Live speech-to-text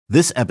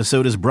This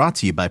episode is brought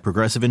to you by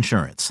Progressive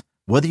Insurance.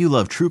 Whether you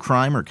love true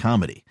crime or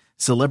comedy,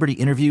 celebrity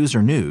interviews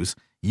or news,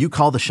 you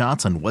call the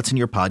shots on what's in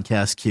your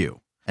podcast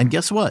queue. And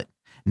guess what?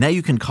 Now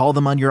you can call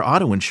them on your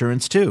auto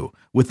insurance too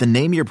with the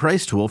Name Your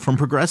Price tool from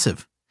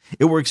Progressive.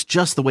 It works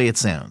just the way it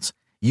sounds.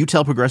 You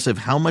tell Progressive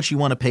how much you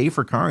want to pay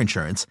for car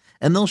insurance,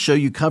 and they'll show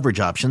you coverage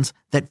options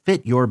that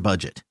fit your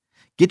budget.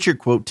 Get your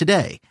quote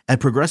today at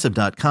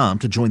Progressive.com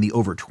to join the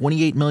over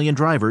 28 million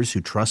drivers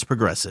who trust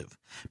Progressive.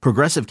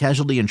 Progressive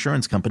Casualty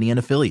Insurance Company and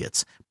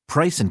Affiliates.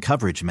 Price and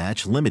coverage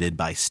match limited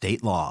by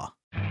state law.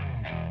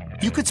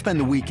 You could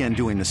spend the weekend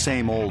doing the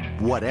same old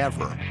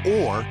whatever,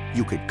 or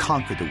you could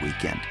conquer the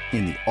weekend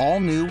in the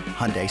all-new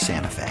Hyundai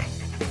Santa Fe.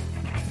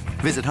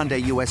 Visit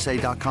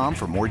HyundaiUSA.com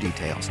for more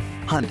details.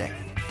 Hyundai,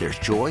 there's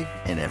joy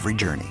in every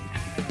journey.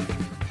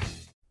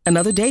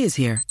 Another day is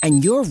here,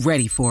 and you're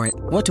ready for it.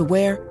 What to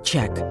wear?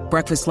 Check.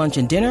 Breakfast, lunch,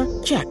 and dinner?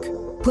 Check.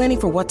 Planning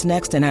for what's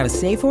next and how to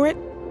save for it?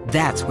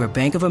 That's where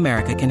Bank of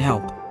America can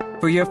help.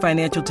 For your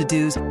financial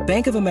to-dos,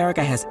 Bank of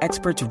America has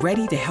experts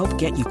ready to help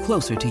get you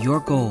closer to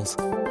your goals.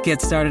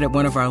 Get started at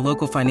one of our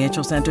local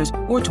financial centers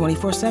or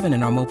 24/7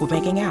 in our mobile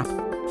banking app.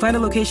 Find a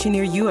location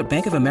near you at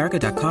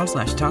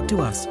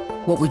bankofamerica.com/talktous.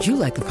 What would you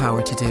like the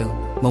power to do?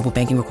 Mobile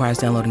banking requires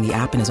downloading the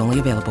app and is only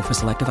available for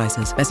select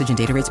devices. Message and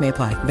data rates may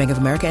apply. Bank of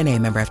America N.A.,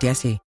 member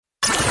FDIC.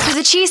 For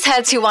the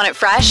cheeseheads who want it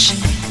fresh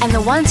and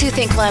the ones who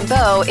think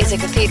Lambeau is a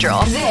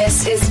cathedral,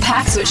 this is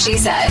Pax What She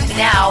Said.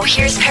 Now,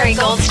 here's Perry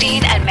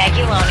Goldstein and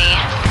Maggie Loney.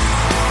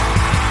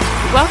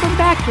 Welcome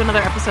back to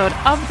another episode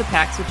of the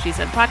Pax What She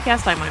Said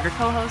podcast. I'm one of your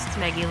co-hosts,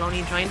 Maggie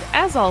Loney, joined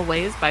as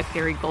always by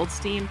Perry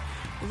Goldstein,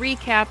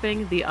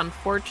 recapping the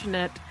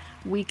unfortunate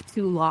Week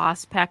 2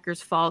 loss.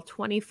 Packers fall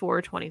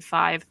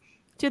 24-25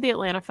 to the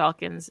Atlanta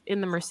Falcons in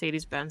the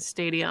Mercedes-Benz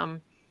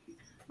Stadium.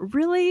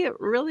 Really,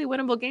 really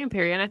winnable game,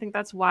 Perry, and I think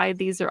that's why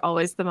these are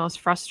always the most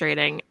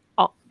frustrating.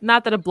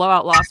 Not that a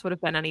blowout loss would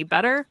have been any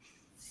better,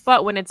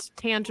 but when it's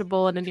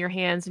tangible and in your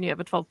hands and you have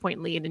a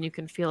 12-point lead and you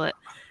can feel it,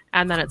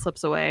 and then it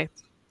slips away,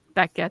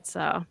 that gets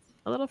a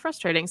little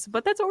frustrating.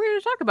 But that's what we're going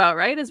to talk about,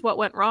 right? Is what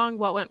went wrong,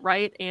 what went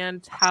right,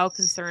 and how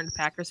concerned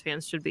Packers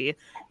fans should be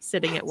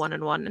sitting at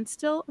 1-1 and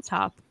still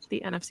atop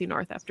the NFC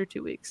North after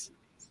 2 weeks.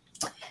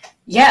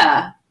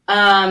 Yeah.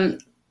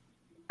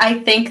 I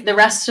think the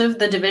rest of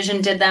the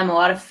division did them a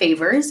lot of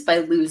favors by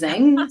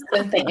losing.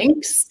 So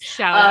thanks.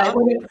 Shout out.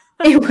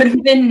 It would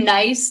have been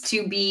nice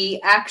to be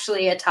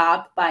actually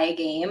atop by a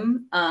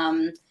game.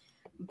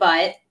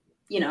 But,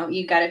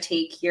 you got to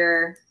take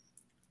your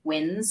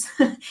wins,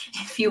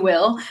 if you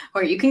will,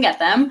 or you can get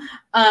them.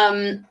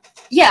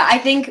 I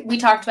think we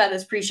talked about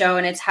this pre-show,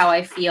 and it's how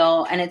I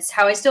feel, and it's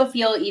how I still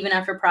feel even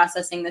after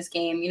processing this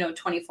game,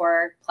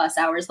 24 plus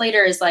hours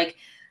later, is like,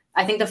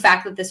 I think the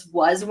fact that this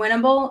was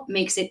winnable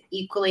makes it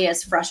equally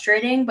as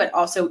frustrating, but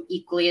also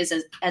equally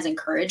as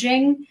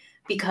encouraging,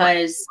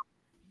 because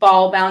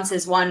ball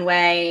bounces one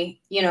way,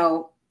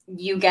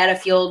 you get a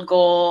field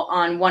goal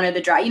on one of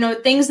the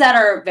drive, things that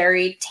are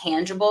very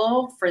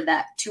tangible for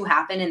that to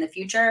happen in the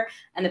future.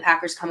 And the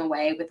Packers come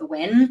away with a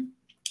win.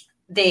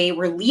 They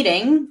were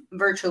leading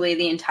virtually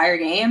the entire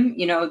game.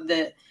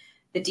 The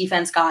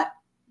defense got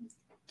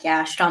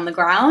gashed on the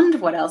ground.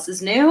 What else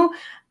is new?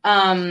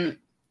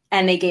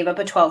 And they gave up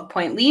a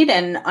 12-point lead.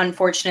 And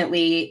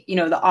unfortunately,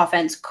 the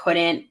offense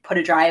couldn't put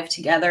a drive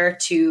together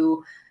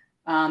to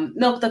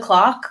milk the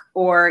clock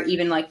or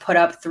even put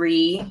up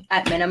 3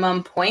 at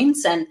minimum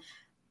points. And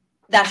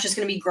that's just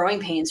going to be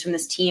growing pains from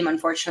this team,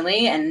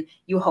 unfortunately. And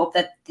you hope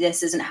that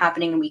this isn't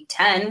happening in week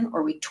 10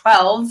 or week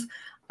 12.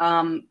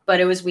 But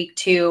it was week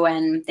 2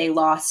 and they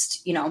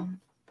lost,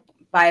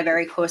 by a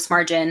very close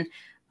margin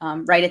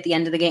right at the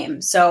end of the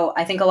game. So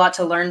I think a lot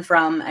to learn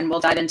from, and we'll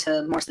dive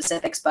into more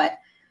specifics, but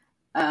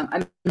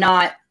I'm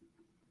not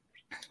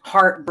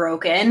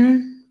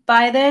heartbroken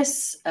by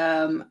this.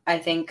 I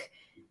think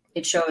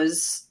it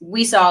shows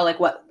we saw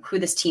who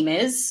this team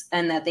is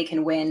and that they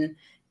can win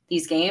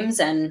these games.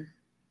 And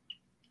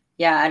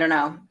I don't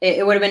know.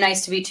 It would have been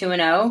nice to be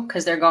 2-0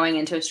 because they're going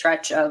into a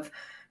stretch of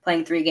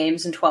playing 3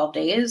 games in 12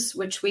 days,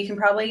 which we can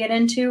probably get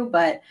into.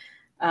 But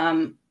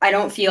I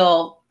don't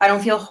feel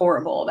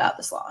horrible about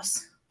this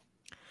loss.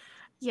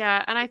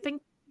 Yeah, and I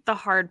think the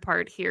hard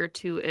part here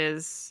too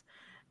is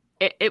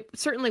it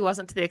certainly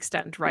wasn't to the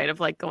extent, right,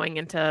 of going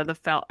into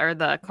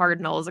the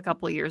Cardinals a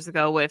couple of years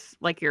ago with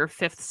your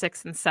 5th,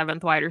 6th, and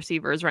 7th wide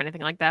receivers or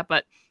anything like that.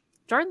 But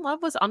Jordan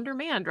Love was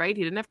undermanned, right?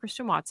 He didn't have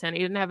Christian Watson.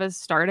 He didn't have his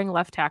starting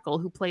left tackle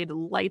who played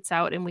lights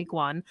out in week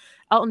 1.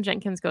 Elton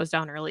Jenkins goes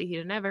down early. He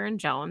didn't have Aaron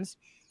Jones.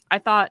 I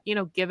thought,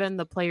 given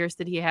the players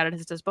that he had at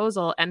his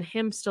disposal and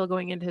him still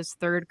going into his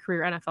 3rd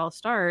career NFL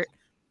start,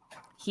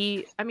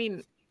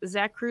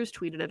 Zach Cruz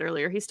tweeted it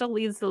earlier. He still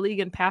leads the league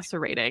in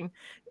passer rating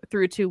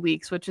through 2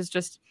 weeks, which is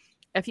just,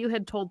 if you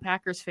had told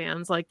Packers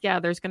fans,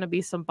 there's going to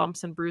be some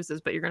bumps and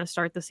bruises, but you're going to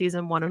start the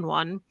season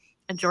 1-1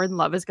 and Jordan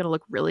Love is going to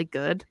look really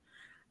good,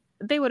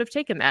 they would have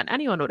taken that.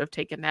 Anyone would have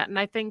taken that. And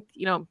I think,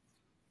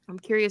 I'm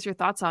curious your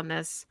thoughts on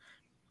this.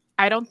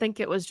 I don't think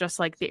it was just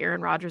the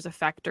Aaron Rodgers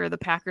effect or the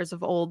Packers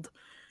of old.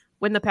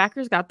 When the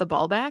Packers got the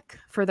ball back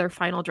for their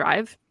final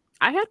drive,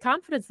 I had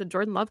confidence that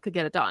Jordan Love could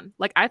get it done.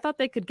 Like, I thought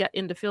they could get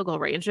into field goal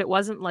range. It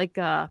wasn't like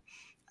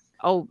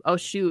oh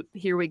shoot,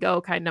 here we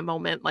go kind of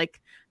moment.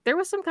 Like, there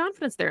was some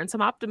confidence there and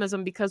some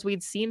optimism because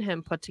we'd seen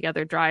him put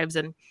together drives,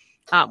 and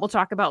we'll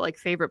talk about like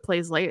favorite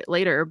plays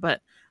later,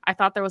 but I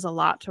thought there was a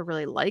lot to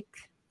really like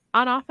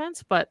on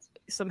offense, but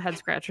some head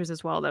scratchers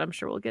as well that I'm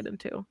sure we'll get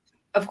into.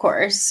 Of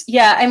course.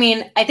 Yeah. I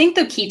mean, I think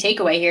the key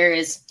takeaway here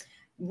is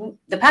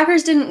the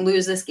Packers didn't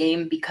lose this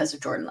game because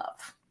of Jordan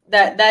Love.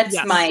 That's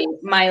yes.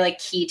 my like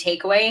key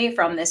takeaway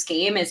from this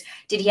game is,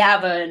 did he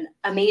have an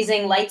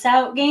amazing lights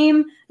out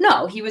game?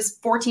 No, he was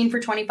 14 for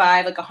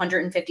 25, like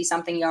 150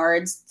 something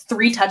yards,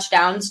 3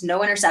 touchdowns,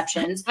 no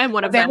interceptions. And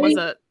one of them was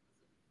a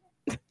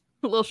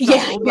little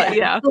struggle, but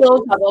a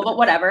little trouble, but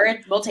whatever,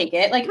 we'll take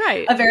it. Like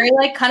a very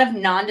like kind of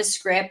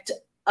nondescript,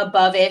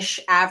 above-ish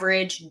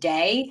average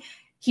day.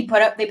 They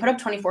put up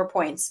 24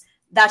 points.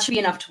 That should be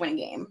enough to win a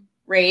game.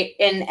 Right.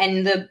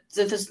 And the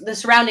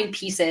surrounding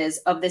pieces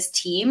of this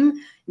team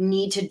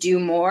need to do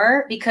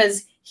more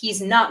because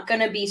he's not going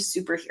to be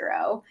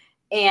superhero,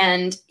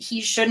 and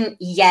he shouldn't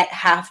yet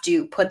have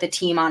to put the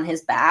team on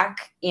his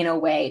back in a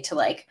way to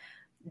like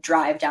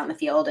drive down the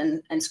field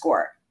and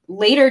score.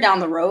 Later down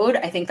the road,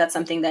 I think that's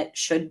something that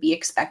should be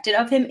expected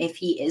of him if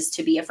he is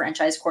to be a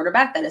franchise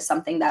quarterback. That is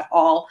something that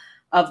all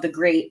of the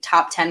great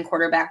top 10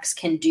 quarterbacks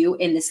can do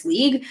in this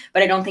league.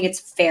 But I don't think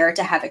it's fair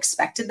to have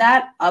expected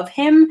that of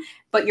him.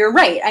 But you're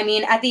right. I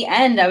mean, at the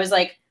end, I was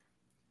like,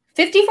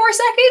 54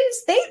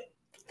 seconds?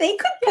 They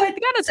could put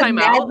a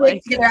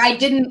timeout together. I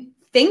didn't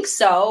think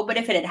so. But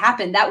if it had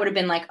happened, that would have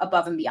been like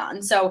above and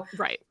beyond. So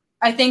right.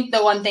 I think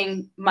the one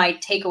thing, my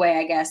takeaway,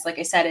 I guess, like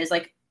I said, is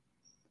like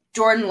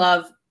Jordan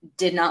Love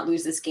did not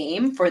lose this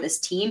game for this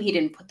team. He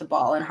didn't put the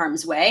ball in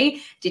harm's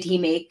way. Did he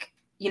make,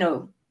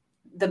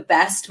 the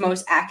best,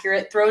 most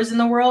accurate throws in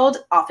the world?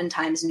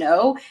 Oftentimes,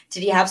 no.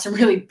 Did he have some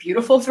really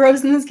beautiful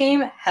throws in this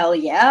game? Hell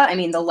yeah. I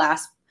mean, the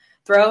last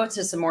throw to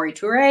Samori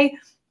Toure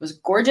was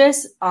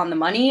gorgeous, on the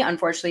money.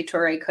 Unfortunately,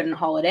 Toure couldn't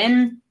haul it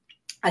in.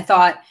 I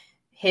thought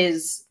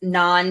his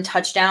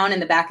non-touchdown in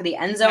the back of the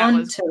end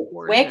zone to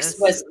Wicks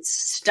was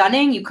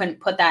stunning. You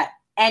couldn't put that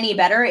any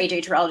better.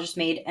 AJ Terrell just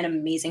made an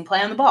amazing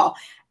play on the ball.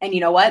 And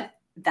you know what?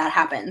 That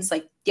happens.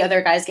 Like, the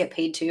other guys get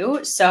paid too.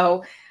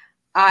 So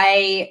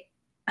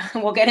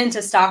we'll get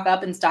into stock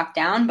up and stock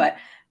down, but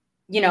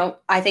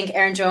I think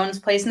Aaron Jones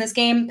plays in this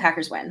game,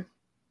 Packers win.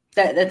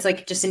 That's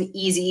like just an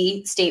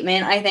easy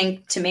statement, I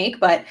think, to make.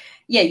 But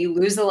yeah, you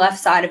lose the left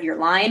side of your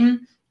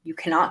line. You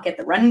cannot get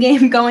the run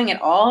game going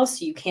at all.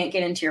 So you can't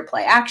get into your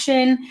play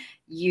action.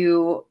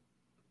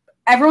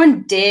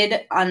 Everyone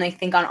did on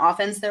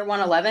offense, they're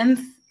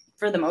 111th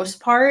for the most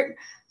part.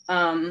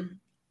 I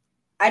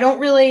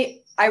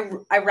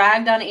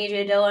ragged on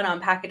AJ Dillon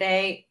on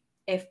Pack-A-Day.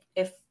 If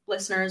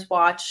listeners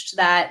watched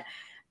that,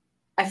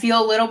 I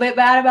feel a little bit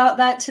bad about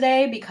that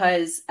today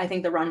because I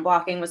think the run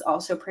blocking was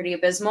also pretty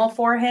abysmal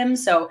for him.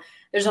 So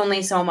there's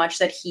only so much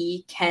that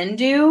he can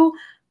do.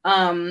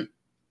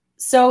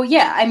 So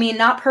yeah, I mean,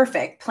 not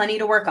perfect, plenty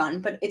to work on,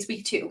 but it's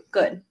week 2.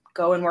 Good.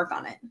 Go and work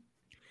on it.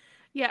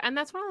 Yeah. And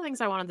that's one of the things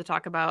I wanted to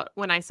talk about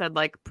when I said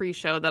like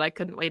pre-show that I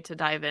couldn't wait to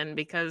dive in,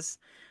 because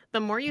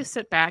the more you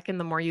sit back and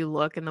the more you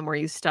look and the more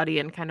you study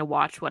and kind of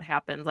watch what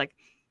happens, like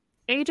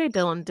AJ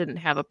Dillon didn't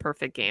have a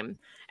perfect game.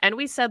 And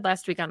we said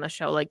last week on the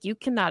show, like, you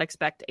cannot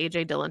expect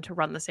AJ Dillon to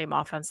run the same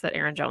offense that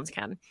Aaron Jones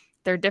can.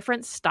 They're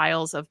different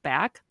styles of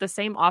back. The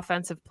same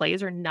offensive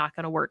plays are not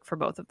going to work for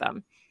both of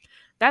them.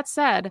 That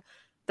said,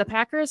 the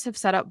Packers have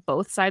set up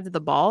both sides of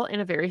the ball in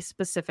a very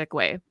specific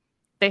way.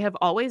 They have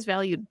always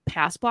valued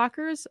pass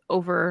blockers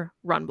over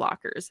run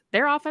blockers.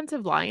 Their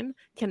offensive line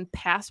can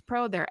pass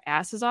pro their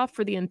asses off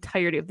for the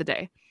entirety of the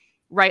day,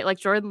 right? Like,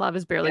 Jordan Love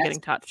is barely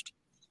getting touched.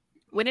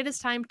 When it is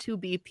time to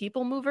be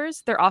people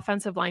movers, their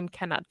offensive line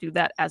cannot do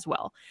that as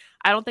well.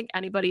 I don't think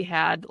anybody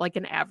had like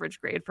an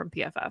average grade from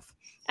PFF.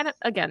 And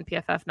again,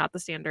 PFF, not the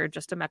standard,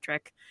 just a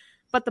metric.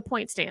 But the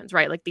point stands,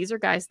 right? Like, these are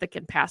guys that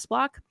can pass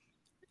block.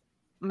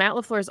 Matt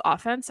LaFleur's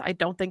offense, I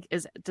don't think,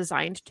 is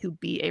designed to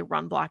be a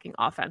run blocking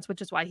offense,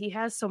 which is why he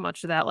has so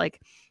much of that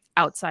like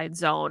outside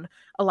zone,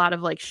 a lot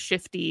of like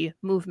shifty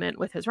movement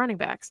with his running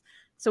backs.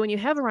 So when you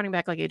have a running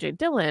back like AJ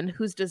Dillon,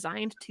 who's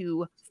designed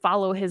to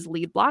follow his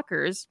lead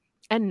blockers,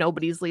 and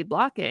nobody's lead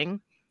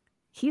blocking,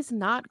 he's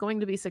not going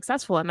to be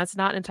successful. And that's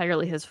not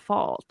entirely his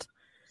fault.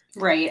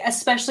 Right.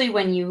 Especially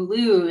when you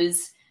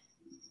lose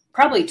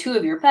probably 2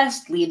 of your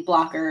best lead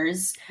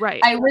blockers.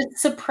 Right. I was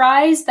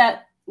surprised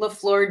that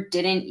LaFleur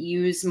didn't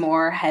use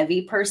more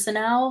heavy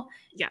personnel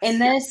in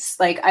this.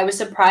 Like, I was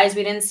surprised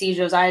we didn't see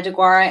Josiah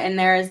DeGuara in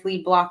there as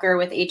lead blocker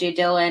with AJ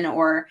Dillon,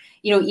 or,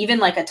 even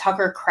like a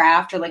Tucker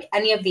Kraft or like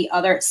any of the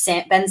other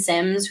Ben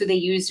Sims who they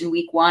used in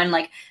week 1.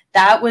 Like,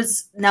 that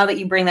was, now that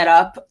you bring that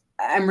up,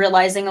 I'm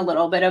realizing a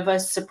little bit of a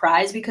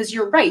surprise, because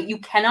you're right. You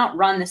cannot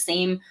run the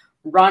same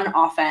run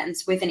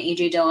offense with an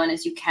AJ Dillon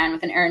as you can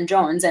with an Aaron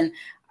Jones. And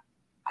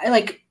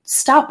I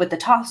stop with the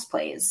toss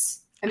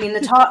plays. I mean,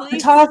 the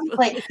toss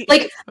play,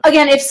 like,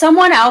 again, if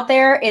someone out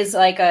there is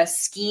like a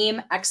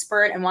scheme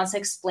expert and wants to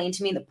explain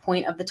to me the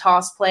point of the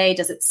toss play,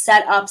 does it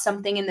set up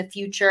something in the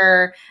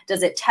future?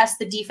 Does it test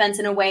the defense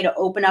in a way to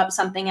open up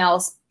something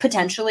else?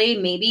 Potentially,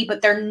 maybe,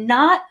 but they're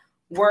not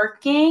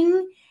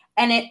working.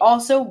 And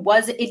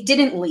it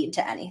didn't lead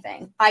to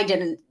anything.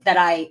 That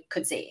I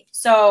could see.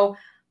 So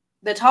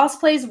the toss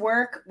plays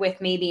work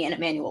with maybe an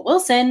Emmanuel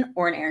Wilson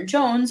or an Aaron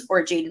Jones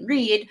or Jaden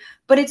Reed,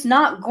 but it's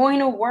not going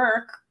to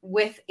work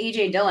with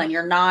AJ Dillon.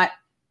 You're not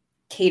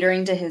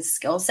catering to his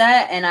skill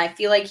set. And I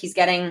feel like he's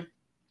getting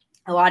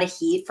a lot of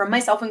heat from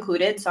myself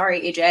included.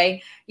 Sorry,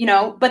 AJ,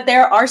 but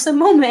there are some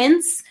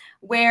moments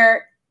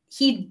where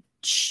his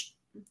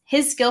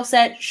skill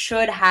set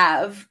should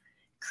have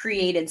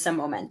created some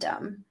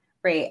momentum.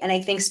 Right. And I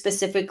think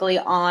specifically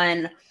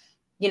on,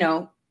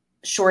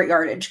 short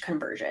yardage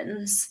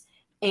conversions.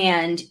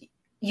 And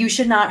you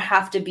should not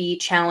have to be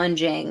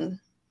challenging,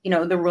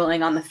 the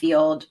ruling on the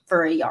field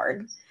for a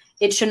yard.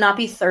 It should not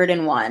be 3rd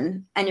and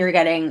 1 and you're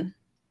getting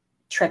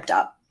tripped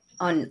up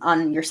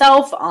on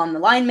yourself, on the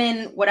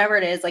lineman, whatever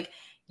it is. Like,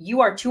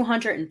 you are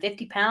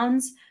 250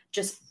 pounds,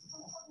 just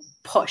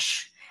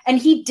push. And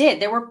he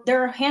did. There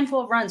were a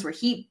handful of runs where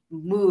he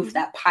moved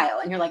that pile.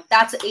 And you're like,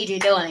 that's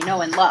AJ Dillon I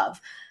know and love.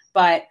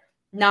 But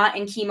not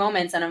in key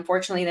moments. And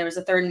unfortunately, there was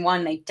a 3rd and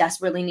 1. They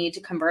desperately need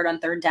to convert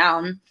on 3rd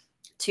down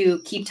to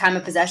keep time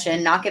of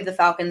possession, not give the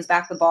Falcons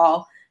back the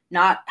ball,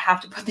 not have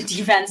to put the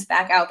defense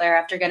back out there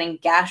after getting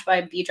gashed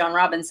by Bijan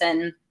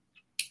Robinson.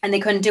 And they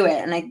couldn't do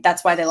it. And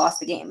that's why they lost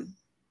the game.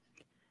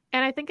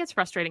 And I think it's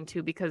frustrating,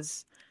 too,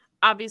 because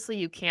obviously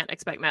you can't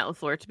expect Matt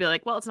LaFleur to be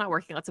like, well, it's not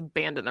working, let's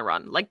abandon the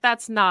run. Like,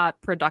 that's not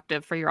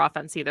productive for your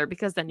offense either,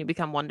 because then you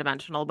become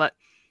one-dimensional. But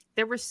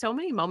there were so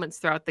many moments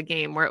throughout the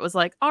game where it was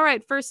like, all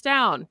right, 1st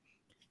down.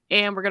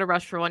 And we're going to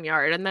rush for 1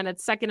 yard. And then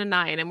it's 2nd and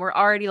 9. And we're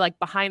already like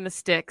behind the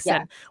sticks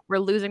and we're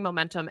losing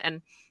momentum.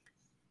 And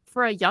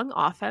for a young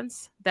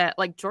offense that,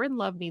 like, Jordan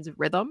Love needs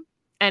rhythm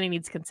and he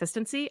needs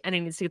consistency and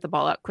he needs to get the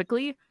ball out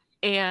quickly.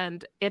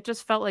 And it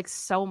just felt like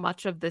so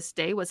much of this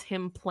day was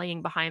him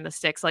playing behind the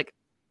sticks. Like,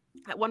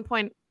 at one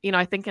point,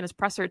 I think in his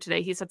presser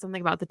today, he said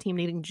something about the team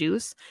needing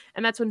juice.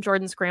 And that's when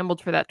Jordan scrambled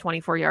for that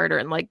 24-yarder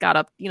and like got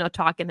up,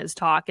 talking his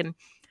talk. And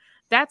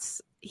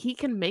he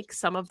can make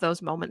some of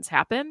those moments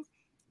happen.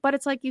 But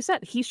it's like you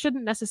said, he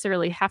shouldn't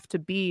necessarily have to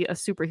be a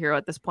superhero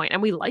at this point.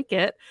 And we like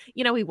it.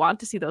 We want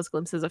to see those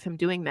glimpses of him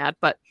doing that.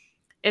 But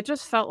it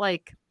just felt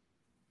like,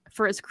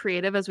 for as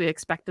creative as we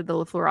expected the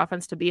LaFleur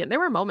offense to be, and there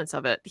were moments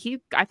of it,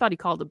 I thought he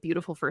called a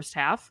beautiful first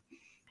half.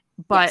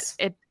 But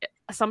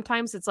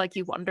sometimes it's like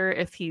you wonder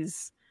if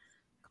he's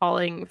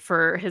calling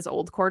for his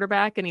old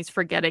quarterback and he's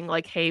forgetting,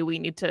 like, hey, we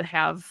need to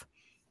have,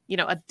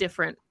 a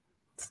different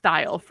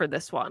style for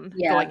this one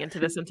going into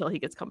this until he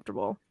gets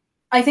comfortable.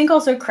 I think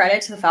also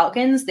credit to the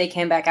Falcons. They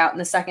came back out in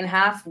the second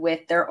half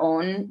with their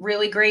own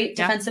really great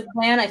defensive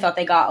plan. I thought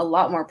they got a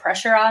lot more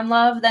pressure on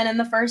Love than in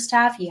the first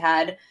half. He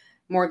had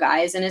more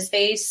guys in his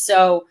face.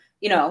 So,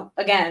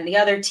 again, the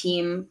other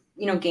team,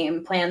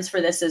 game plans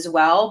for this as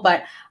well.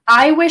 But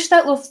I wish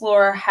that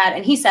LaFleur had,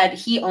 and he said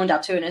he owned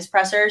up to it in his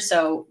presser,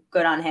 so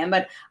good on him.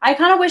 But I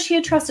kind of wish he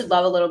had trusted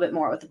Love a little bit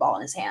more with the ball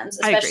in his hands,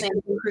 especially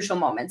in the crucial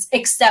moments.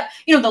 Except,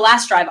 the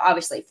last drive,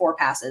 obviously 4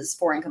 passes,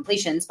 4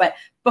 incompletions. But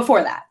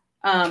before that,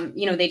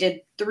 they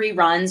did 3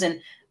 runs,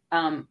 and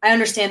I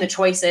understand the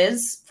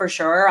choices for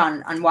sure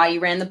on why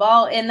you ran the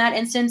ball in that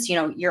instance.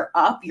 You're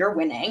up, you're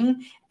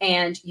winning,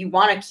 and you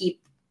want to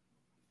keep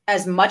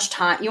as much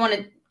time. You want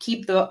to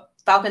keep the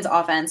Falcons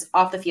offense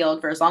off the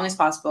field for as long as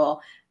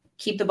possible,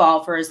 keep the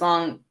ball for as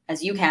long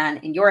as you can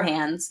in your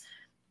hands.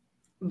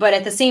 But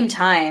at the same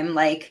time,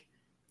 like,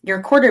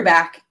 your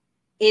quarterback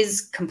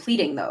is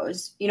completing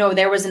those.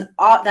 There was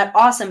that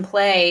awesome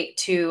play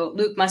to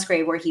Luke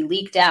Musgrave where he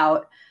leaked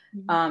out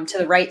to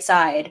the right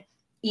side,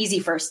 easy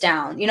first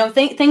down,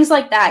 things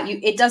like that.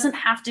 It doesn't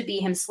have to be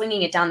him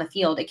slinging it down the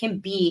field. It can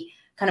be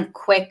kind of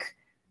quick,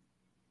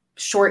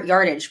 short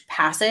yardage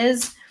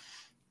passes.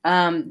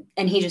 And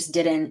he just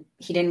didn't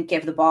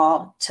give the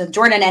ball to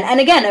Jordan. And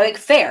again, like,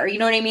 fair, you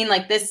know what I mean?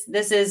 Like, this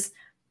is,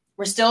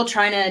 we're still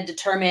trying to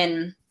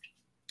determine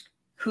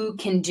who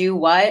can do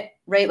what,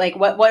 right? Like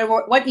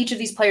what each of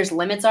these players'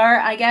 limits are,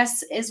 I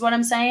guess, is what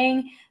I'm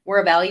saying.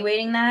 We're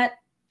evaluating that.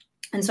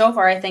 And so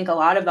far, I think a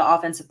lot of the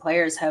offensive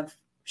players have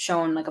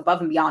shown, like,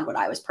 above and beyond what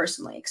I was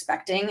personally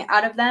expecting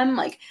out of them,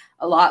 like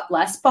a lot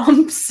less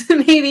bumps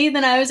maybe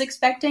than I was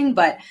expecting.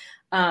 But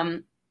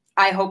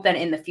I hope that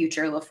in the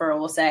future, LaFleur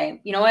will say,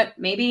 you know what,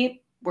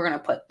 maybe we're going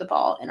to put the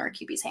ball in our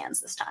QB's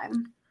hands this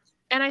time.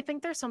 And I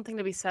think there's something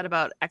to be said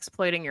about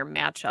exploiting your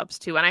matchups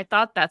too. And I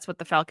thought that's what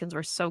the Falcons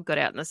were so good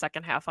at in the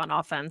second half on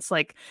offense.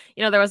 Like,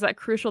 there was that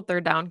crucial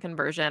 3rd down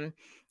conversion.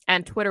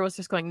 And Twitter was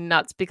just going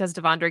nuts because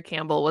Devondre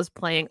Campbell was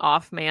playing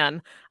off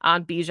man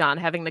on Bijan,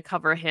 having to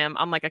cover him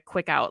on like a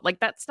quick out.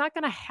 Like, that's not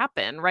going to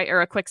happen, right?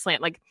 Or a quick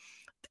slant. Like,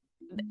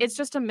 it's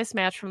just a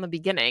mismatch from the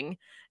beginning.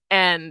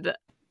 And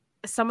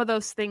some of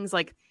those things,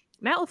 like,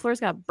 Matt LaFleur's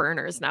got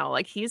burners now.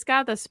 Like, he's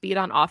got the speed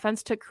on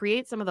offense to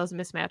create some of those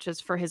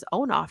mismatches for his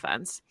own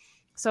offense.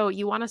 So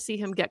you want to see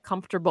him get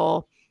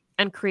comfortable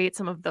and create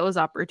some of those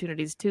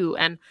opportunities too.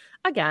 And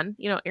again,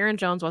 Aaron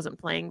Jones wasn't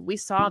playing. We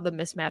saw the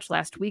mismatch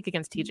last week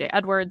against TJ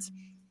Edwards.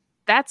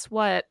 That's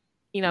what,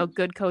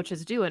 good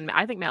coaches do. And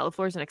I think Matt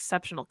LaFleur is an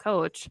exceptional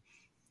coach.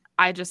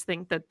 I just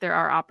think that there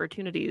are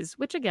opportunities,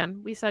 which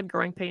again, we said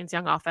growing pains,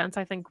 young offense.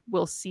 I think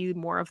we'll see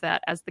more of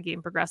that as the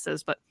game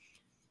progresses, but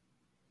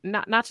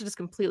not to just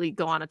completely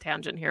go on a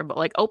tangent here, but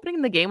like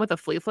opening the game with a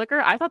flea flicker,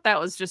 I thought that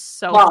was just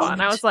so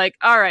fun. I was like,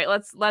 all right,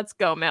 let's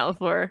go, Matt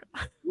LaFleur.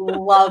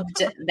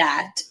 Loved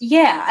that.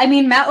 Yeah. I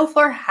mean, Matt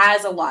LaFleur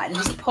has a lot, and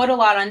he's put a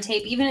lot on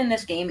tape, even in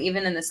this game,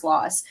 even in this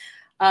loss.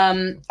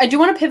 I do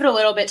want to pivot a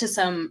little bit to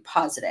some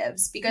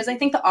positives, because I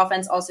think the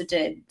offense also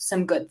did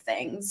some good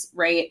things,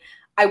 right?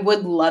 I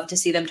would love to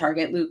see them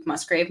target Luke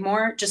Musgrave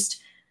more, just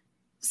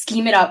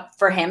scheme it up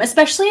for him,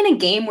 especially in a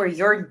game where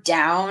you're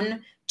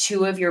down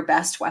two of your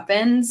best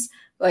weapons.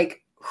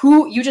 Like,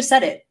 who, you just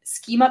said it,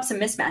 scheme up some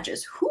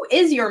mismatches. Who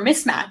is your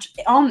mismatch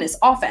on this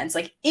offense?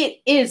 Like, it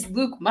is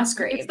Luke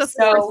Musgrave. It's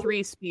the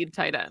 4-3 speed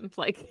tight end.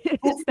 Like,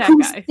 it's that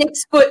guy.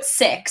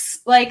 6'6".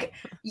 Like,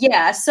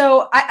 yeah.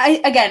 So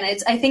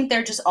I think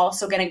they're just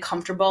also getting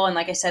comfortable. And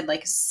like I said,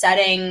 like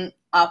setting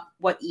up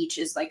what each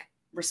is like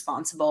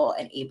responsible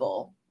and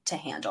able to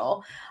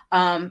handle.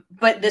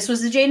 But this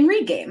was the Jayden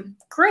Reed game.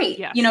 Great.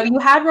 Yes. You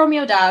had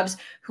Romeo Doubs,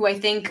 who I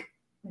think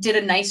did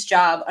a nice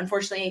job.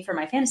 Unfortunately for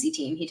my fantasy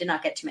team, he did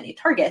not get too many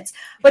targets,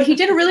 but he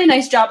did a really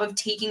nice job of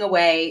taking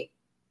away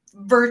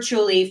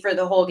virtually for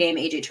the whole game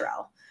AJ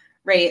Terrell,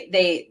 right?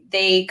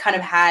 They kind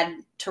of had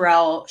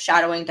Terrell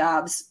shadowing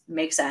Doubs.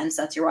 Makes sense.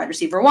 That's your wide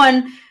receiver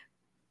one.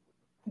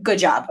 Good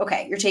job.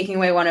 Okay. You're taking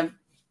away one of,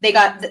 they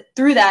got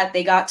through that.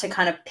 They got to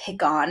kind of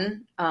pick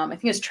on, I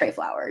think it was Trey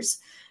Flowers.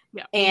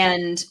 Yeah.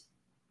 And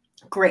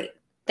great.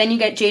 Then you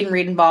get Jayden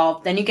Reed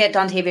involved. Then you get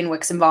Dontavian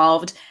Wicks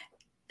involved.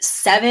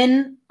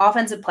 7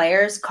 offensive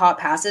players caught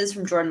passes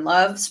from Jordan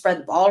Love, spread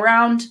the ball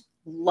around.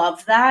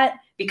 Love that,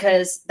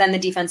 because then the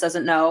defense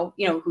doesn't know,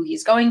 who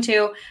he's going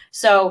to.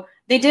 So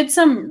they did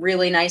some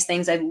really nice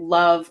things. I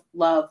love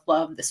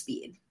the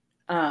speed.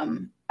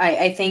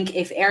 I think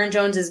if Aaron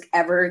Jones is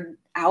ever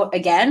out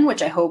again,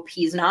 which I hope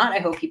he's not, I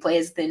hope he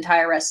plays the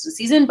entire rest of the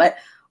season, but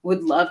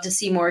would love to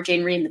see more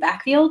Jayden Reed in the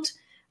backfield.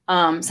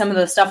 Some of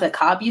the stuff that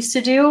Cobb used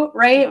to do,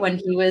 right, when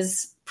he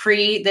was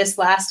pre this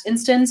last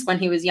instance, when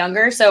he was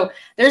younger. So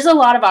there's a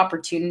lot of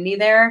opportunity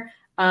there.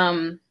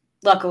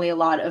 Luckily, a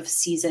lot of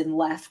season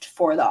left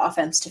for the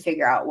offense to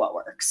figure out what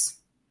works.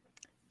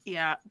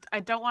 Yeah, I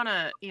don't want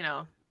to,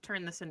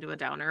 turn this into a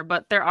downer,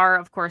 but there are,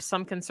 of course,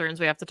 some concerns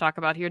we have to talk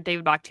about here.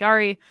 David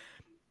Bakhtiari,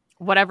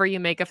 whatever you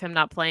make of him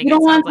not playing. You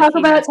don't want to talk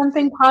about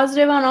something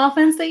positive on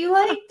offense that you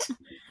liked?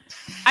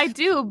 I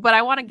do, but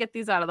I want to get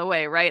these out of the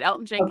way, right?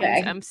 Elton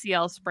Jenkins,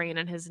 MCL sprain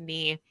in his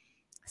knee,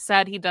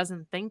 said he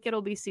doesn't think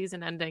it'll be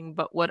season ending,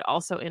 but would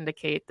also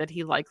indicate that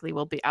he likely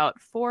will be out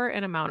for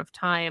an amount of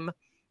time.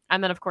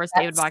 And then, of course,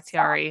 David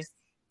Bakhtiari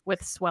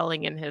with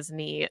swelling in his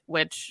knee,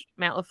 which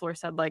Matt LaFleur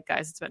said, like,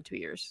 guys, it's been 2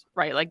 years,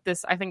 right? Like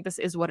this, I think this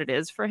is what it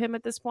is for him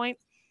at this point.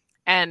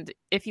 And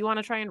if you want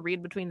to try and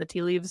read between the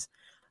tea leaves,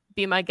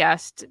 be my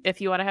guest.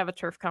 If you want to have a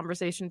turf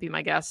conversation, be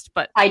my guest.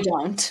 But I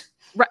don't.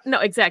 Right, no,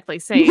 exactly.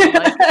 Same.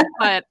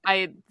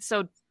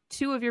 So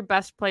 2 of your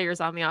best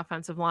players on the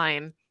offensive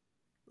line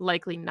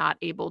likely not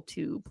able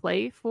to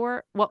play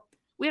for, well,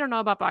 we don't know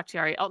about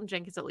Bakhtiari. Elton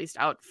Jenkins at least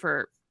out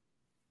for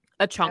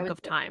a chunk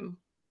of time,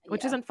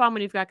 which isn't fun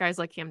when you've got guys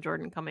like Cam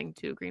Jordan coming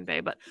to Green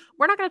Bay, but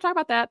we're not going to talk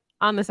about that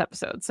on this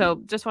episode.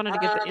 So just wanted to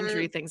get the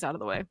injury things out of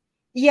the way.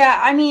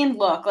 Yeah, I mean,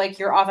 look, like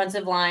your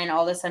offensive line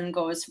all of a sudden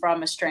goes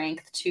from a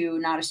strength to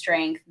not a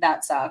strength.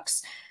 That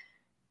sucks.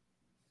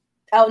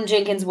 Elton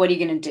Jenkins, what are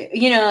you going to do?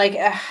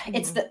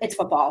 It's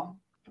football.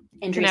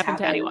 Injuries happen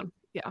to anyone.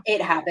 Yeah,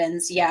 it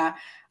happens. Yeah.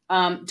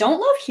 Don't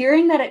love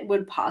hearing that it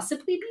would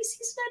possibly be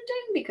season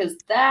ending, because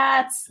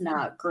that's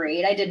not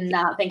great. I did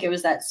not think it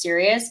was that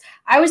serious.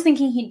 I was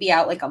thinking he'd be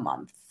out like a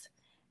month,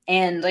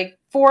 and like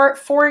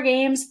four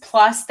games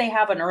plus they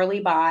have an early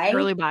bye.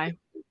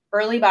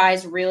 Early bye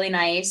is really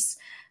nice.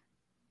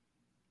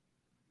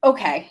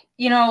 Okay.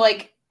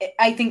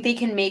 I think they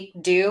can make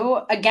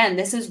do. Again,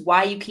 this is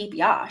why you keep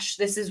Yash.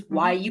 This is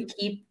why you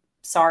keep,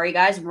 sorry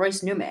guys,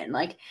 Royce Newman.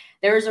 Like,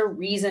 there's a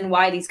reason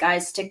why these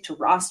guys stick to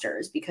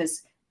rosters,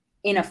 because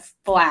in a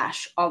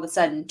flash, all of a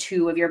sudden,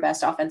 2 of your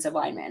best offensive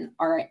linemen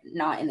are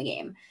not in the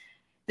game.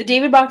 The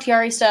David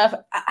Bakhtiari stuff,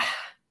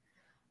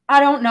 I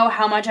don't know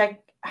how much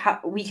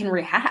we can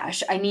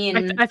rehash. I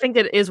mean, I think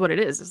it is what it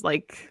is. It's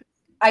like,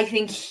 I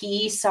think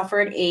he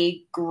suffered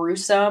a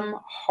gruesome,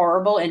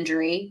 horrible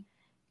injury.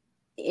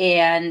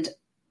 And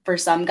for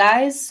some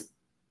guys,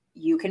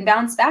 you can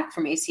bounce back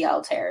from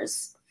ACL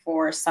tears.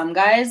 For some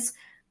guys,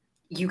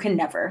 you can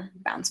never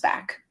bounce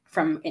back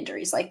from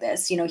injuries like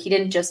this. He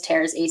didn't just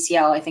tear his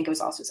ACL. I think it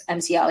was also his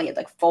MCL. He had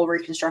like full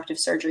reconstructive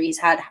surgery. He's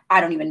had, I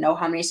don't even know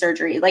how many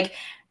surgery. Like,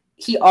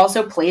 he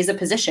also plays a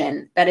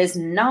position that is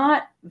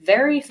not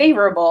very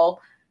favorable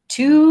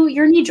to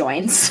your knee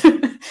joints.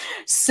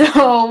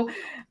 So,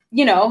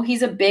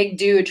 he's a big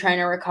dude trying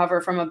to recover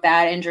from a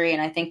bad injury.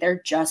 And I think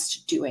they're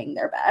just doing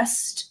their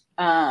best.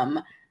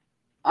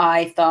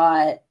 I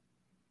thought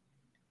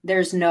there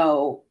is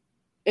no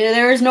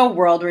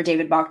world where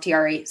David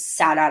Bakhtiari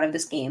sat out of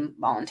this game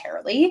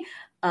voluntarily,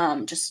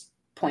 just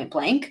point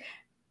blank.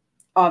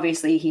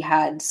 Obviously, he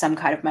had some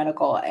kind of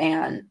medical,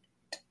 and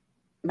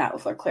Matt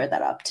LaFleur cleared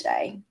that up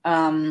today.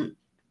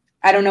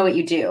 I don't know what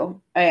you do.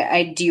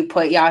 Do you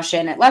put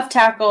Yashin at left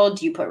tackle?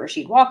 Do you put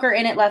Rasheed Walker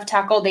in at left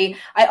tackle?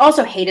 I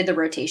also hated the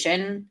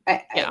rotation.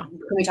 Can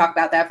we talk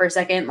about that for a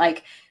second?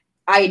 Like,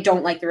 I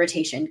don't like the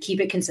rotation.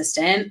 Keep it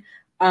consistent.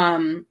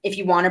 If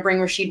you want to bring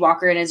Rasheed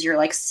Walker in as your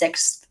like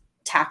sixth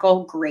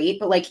tackle, great.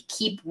 But like,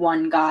 keep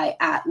one guy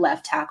at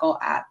left tackle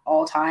at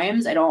all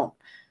times. I don't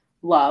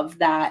love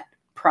that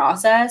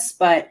process,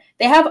 but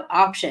they have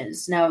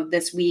options. Now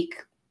this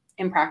week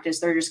in practice,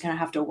 they're just going to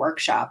have to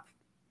workshop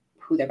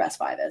who their best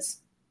five is.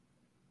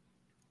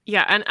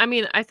 Yeah. And I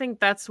mean, I think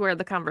that's where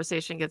the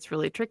conversation gets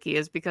really tricky,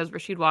 is because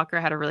Rasheed Walker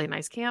had a really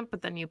nice camp,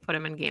 but then you put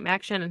him in game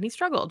action and he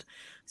struggled.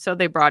 So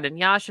they brought in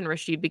Yash and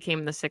Rasheed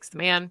became the sixth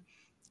man.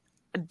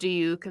 Do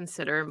you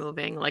consider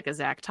moving like a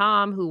Zach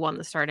Tom, who won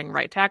the starting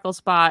right tackle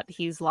spot?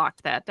 He's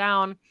locked that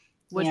down.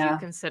 Would you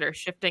consider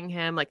shifting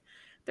him? Like,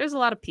 there's a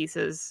lot of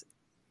pieces.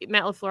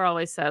 Matt LaFleur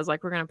always says,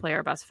 like, we're going to play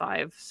our best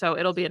five. So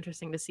it'll be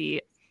interesting to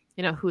see,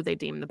 you know, who they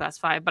deem the best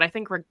five. But I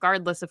think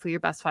regardless of who your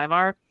best five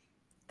are,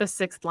 the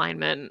sixth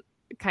lineman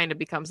kind of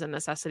becomes a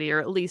necessity, or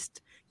at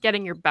least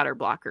getting your better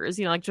blockers.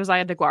 You know, like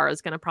Josiah DeGuara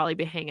is going to probably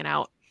be hanging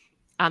out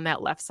on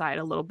that left side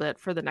a little bit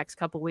for the next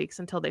couple weeks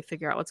until they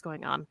figure out what's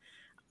going on.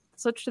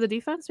 Switch to the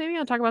defense, maybe.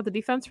 I'll talk about the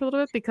defense for a little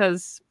bit,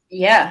 because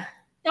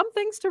some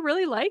things to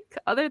really like,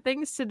 other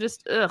things to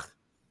just ugh.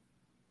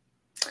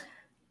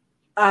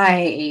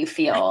 I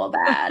feel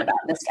bad about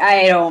this.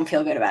 I don't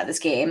feel good about this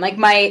game. Like,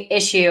 my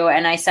issue,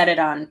 and I've said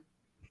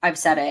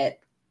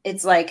it.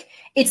 It's like,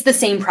 it's the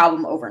same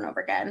problem over and over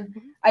again.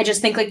 I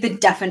just think like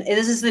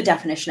this is the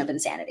definition of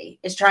insanity,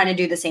 is trying to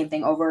do the same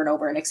thing over and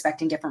over and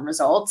expecting different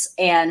results.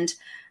 And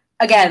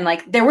again,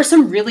 like, there were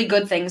some really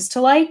good things to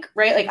like,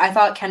 right? Like, I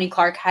thought Kenny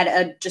Clark had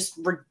a just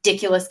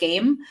ridiculous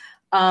game.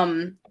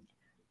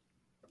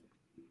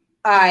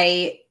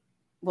 I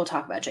will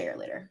talk about Jair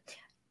later.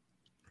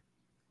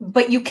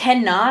 But you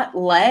cannot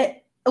look,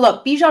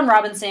 Bijan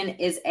Robinson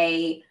is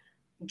a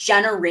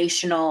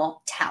generational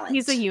talent.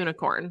 He's a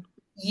unicorn.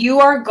 You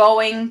are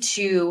going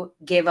to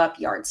give up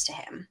yards to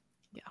him.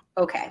 Yeah.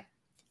 Okay,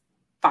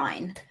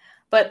 fine.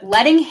 But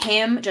letting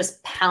him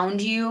just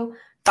pound you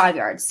 5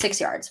 yards,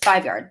 6 yards,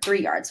 5 yards,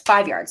 3 yards,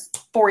 5 yards,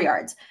 4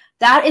 yards,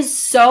 that is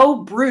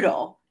so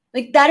brutal.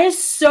 Like, that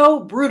is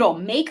so brutal.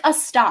 Make a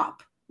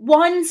stop.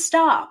 One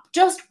stop.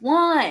 Just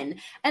one.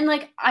 And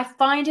like, I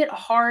find it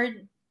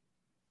hard.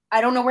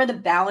 I don't know where the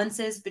balance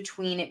is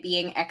between it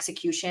being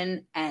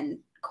execution and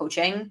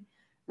coaching,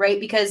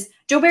 right? Because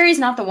Joe Barry's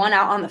not the one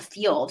out on the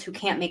field who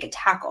can't make a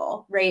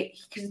tackle, right?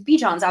 Because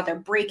Bijan's out there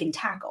breaking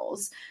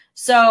tackles.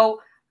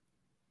 So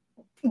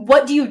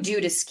what do you do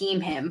to scheme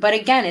him? But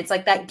again, it's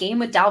like that game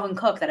with Dalvin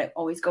Cook that I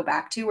always go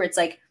back to, where it's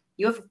like,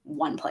 you have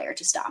one player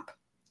to stop,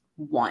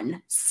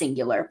 one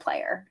singular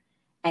player,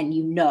 and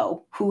you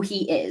know who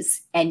he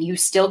is, and you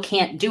still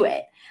can't do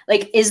it.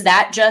 Like, is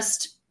that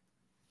just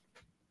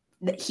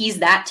he's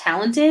that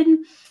talented,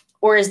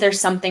 or is there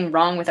something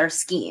wrong with our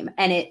scheme?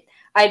 And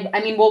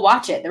I mean, we'll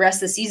watch it the rest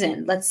of the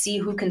season. Let's see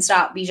who can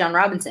stop Bijan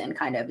Robinson,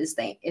 kind of is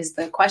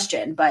the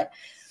question. But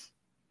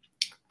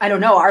I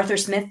don't know. Arthur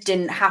Smith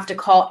didn't have to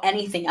call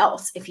anything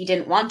else if he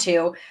didn't want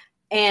to.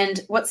 And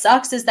what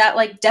sucks is that,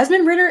 like,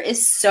 Desmond Ridder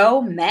is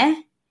so meh.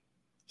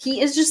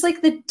 He is just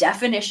like the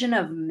definition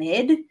of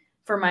mid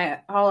for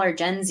all our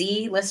Gen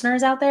Z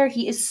listeners out there.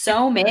 He is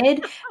so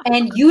mid,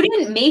 and you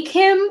didn't make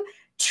him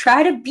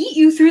try to beat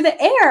you through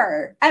the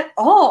air at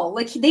all.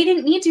 Like, they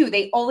didn't need to.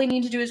 They all they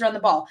need to do is run the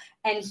ball.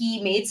 And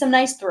he made some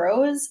nice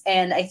throws.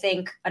 And I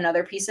think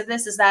another piece of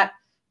this is that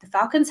the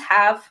Falcons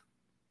have,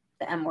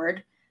 the M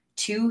word,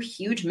 2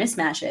 huge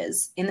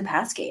mismatches in the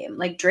pass game.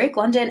 Like, Drake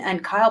London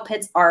and Kyle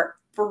Pitts are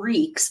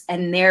freaks,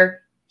 and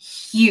they're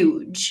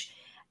huge.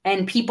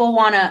 And people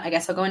want to, I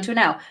guess I'll go into it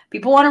now.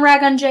 People want to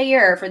rag on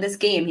Jair for this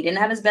game. He didn't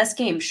have his best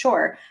game,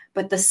 sure.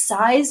 But the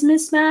size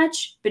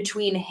mismatch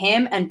between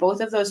him and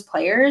both of those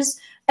players,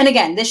 and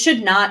again, this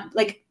should not,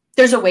 like,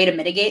 there's a way to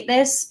mitigate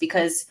this,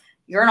 because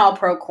you're an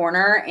all-pro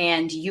corner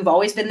and you've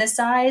always been this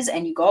size,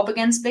 and you go up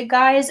against big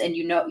guys, and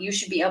you know you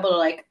should be able to,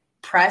 like,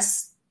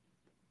 press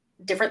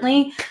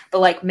differently.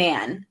 But, like,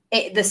 man,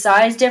 the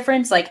size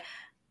difference, like,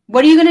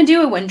 what are you going to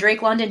do when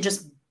Drake London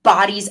just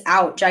bodies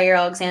out Jair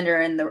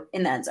Alexander in the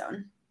end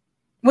zone?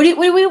 What are you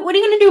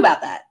going to do about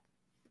that?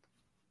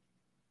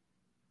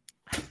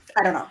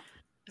 I don't know.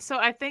 So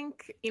I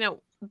think, you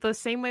know, the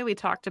same way we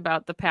talked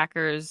about the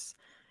Packers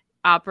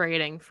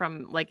operating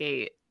from like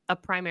a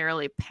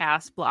primarily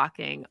pass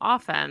blocking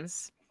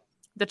offense,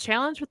 the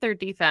challenge with their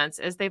defense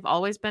is they've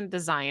always been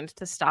designed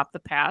to stop the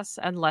pass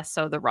and less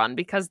so the run,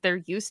 because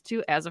they're used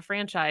to, as a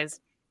franchise,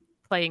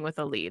 playing with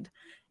a lead.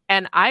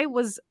 And I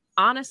was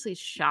honestly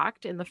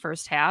shocked in the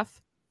first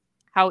half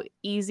how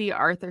easy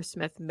Arthur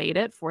Smith made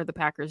it for the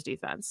Packers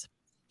defense.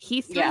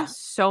 He threw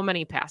so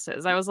many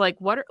passes. I was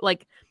like, what are,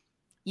 like,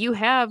 you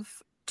have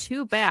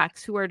two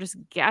backs who are just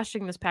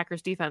gashing this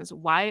Packers defense.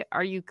 Why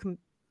are you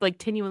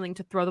continuing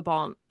to throw the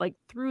ball like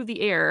through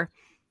the air?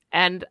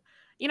 And,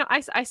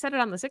 I said it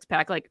on the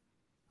 6-pack, like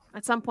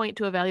at some point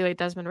to evaluate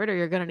Desmond Ridder,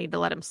 you're going to need to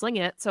let him sling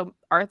it. So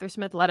Arthur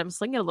Smith let him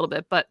sling it a little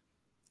bit, but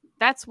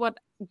that's what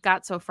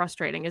got so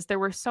frustrating is there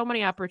were so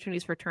many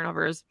opportunities for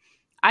turnovers.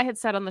 I had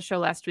said on the show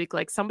last week,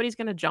 like somebody's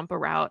going to jump a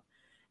route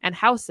and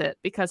house it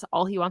because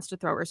all he wants to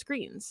throw are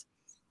screens.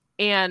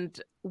 And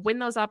when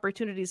those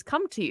opportunities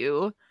come to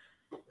you,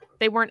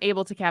 they weren't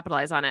able to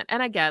capitalize on it.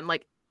 And again,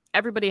 like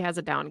everybody has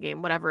a down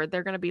game, whatever,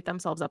 they're going to beat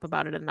themselves up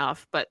about it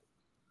enough, but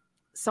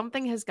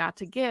something has got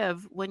to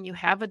give when you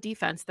have a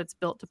defense that's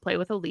built to play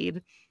with a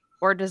lead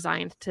or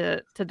designed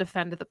to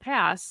defend the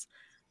pass.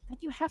 Then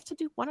you have to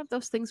do one of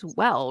those things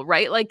well,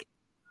 right? Like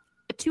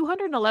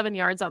 211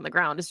 yards on the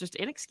ground is just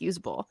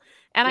inexcusable.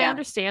 And I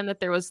understand that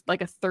there was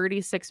like a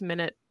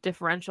 36-minute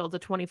differential to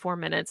 24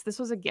 minutes. This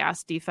was a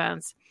gas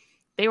defense.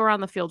 They were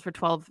on the field for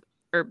 12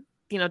 or,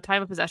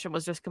 time of possession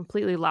was just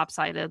completely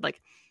lopsided.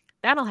 Like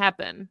that'll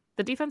happen.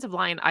 The defensive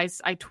line, I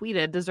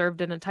tweeted,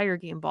 deserved an entire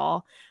game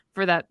ball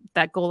for that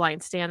goal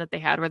line stand that they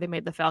had where they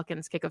made the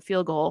Falcons kick a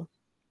field goal.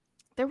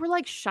 There were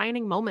like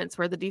shining moments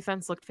where the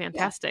defense looked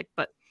fantastic,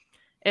 but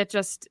it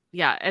just,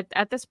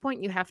 at this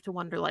point you have to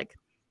wonder, like,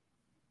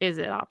 is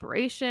it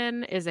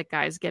operation? Is it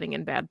guys getting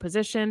in bad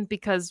position?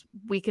 Because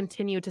we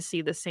continue to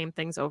see the same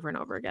things over and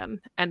over again.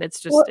 And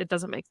it's just, it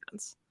doesn't make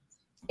sense.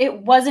 It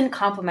wasn't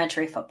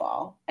complimentary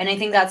football. And I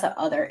think that's the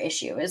other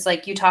issue is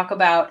like you talk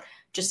about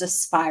just a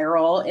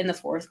spiral in the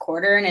fourth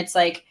quarter. And it's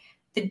like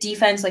the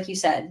defense, like you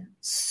said,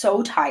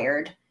 so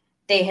tired.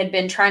 They had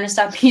been trying to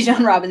stop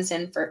Bijan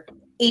Robinson for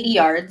 80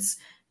 yards.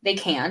 They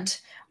can't,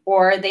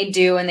 or they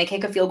do, and they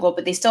kick a field goal,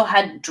 but they still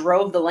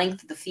drove the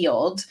length of the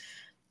field.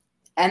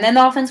 And then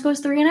the offense goes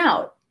 3 and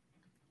out.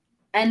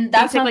 And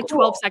that's like cool.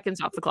 12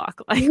 seconds off the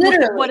clock. Like,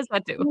 literally. What does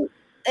that do?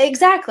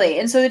 Exactly.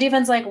 And so the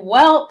defense like,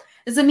 well,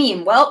 it's a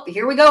meme. Well,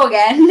 here we go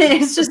again. And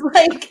it's just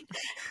like,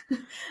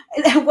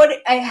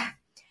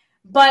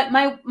 but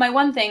my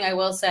one thing I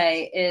will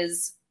say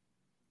is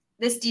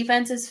this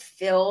defense is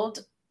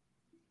filled.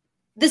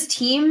 This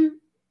team,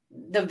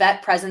 the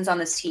vet presence on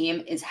this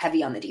team is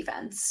heavy on the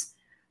defense.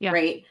 Yeah.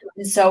 Right.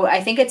 And so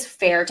I think it's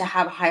fair to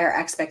have higher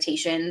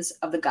expectations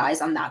of the guys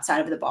on that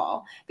side of the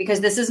ball, because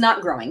this is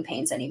not growing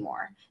pains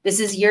anymore. This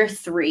is year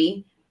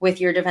 3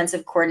 with your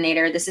defensive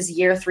coordinator. This is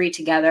year 3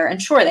 together.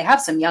 And sure, they have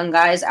some young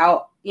guys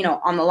out,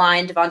 on the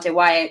line, Devontae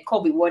Wyatt,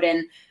 Colby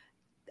Wooden,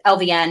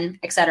 LVN,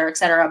 et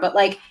cetera. But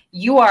like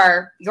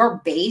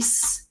your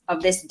base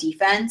of this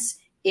defense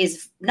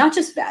is not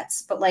just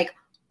vets, but like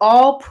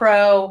all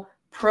Pro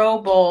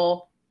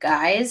Bowl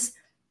guys.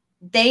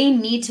 They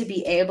need to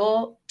be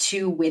able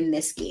to win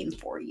this game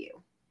for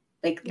you.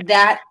 Like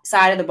that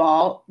side of the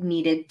ball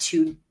needed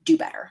to do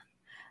better.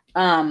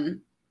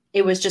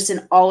 It was just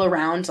an all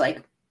around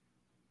like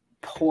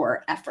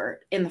poor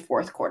effort in the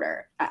fourth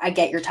quarter. I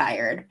get you're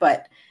tired,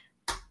 but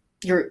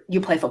you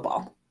play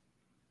football.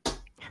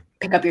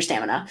 Pick up your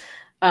stamina.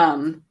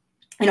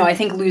 I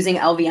think losing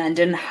LVN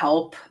didn't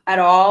help at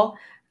all.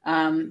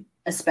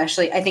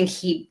 Especially, I think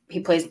he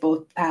plays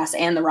both pass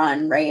and the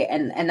run, right?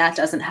 And that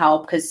doesn't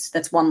help because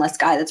that's one less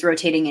guy that's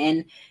rotating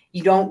in.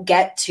 You don't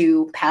get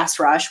to pass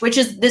rush, which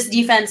is this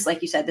defense,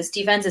 like you said, this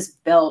defense is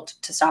built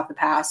to stop the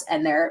pass,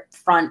 and their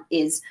front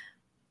is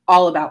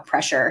all about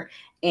pressure.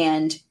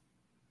 And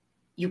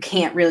you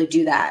can't really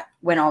do that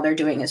when all they're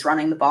doing is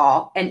running the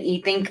ball. And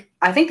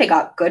I think they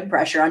got good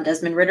pressure on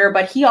Desmond Ridder,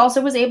 but he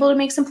also was able to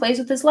make some plays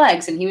with his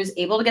legs, and he was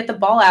able to get the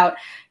ball out,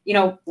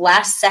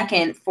 last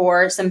second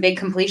for some big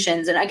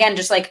completions. And again,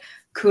 just like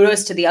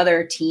kudos to the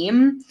other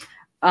team.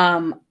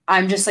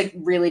 I'm just like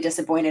really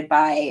disappointed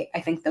by,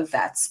 I think, the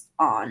vets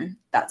on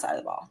that side of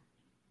the ball.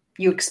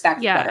 You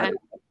expect better.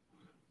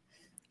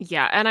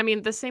 And I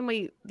mean, the same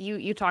way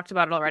you talked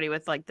about it already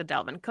with like the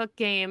Dalvin Cook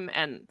game,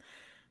 and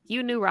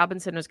you knew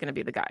Robinson was going to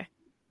be the guy.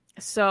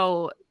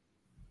 So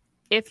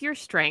if your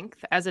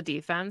strength as a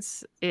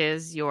defense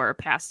is your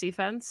pass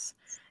defense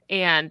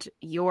and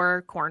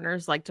your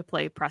corners like to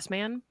play press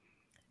man,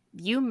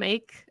 you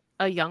make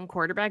a young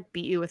quarterback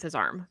beat you with his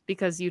arm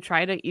because you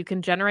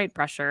can generate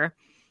pressure.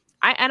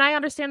 I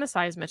understand the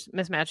size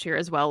mismatch here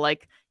as well.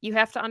 Like you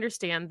have to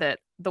understand that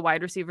the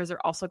wide receivers are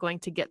also going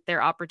to get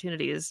their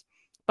opportunities,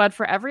 but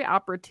for every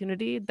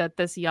opportunity that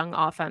this young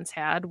offense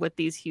had with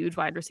these huge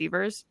wide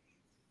receivers,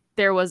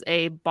 there was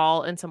a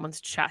ball in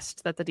someone's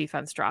chest that the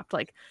defense dropped.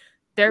 Like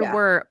there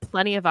were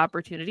plenty of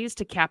opportunities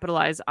to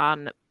capitalize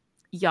on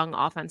young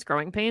offense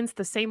growing pains,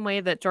 the same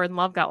way that Jordan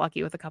Love got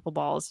lucky with a couple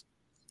balls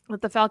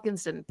that the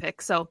Falcons didn't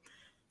pick. So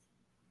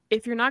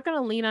if you're not going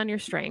to lean on your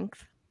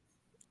strength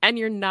and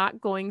you're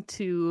not going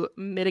to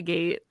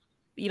mitigate,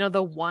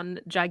 the one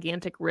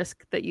gigantic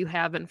risk that you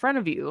have in front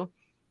of you,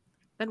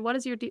 then what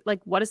is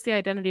what is the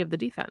identity of the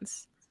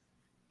defense?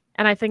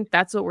 And I think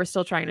that's what we're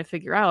still trying to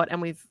figure out.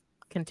 And we've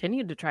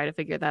continued to try to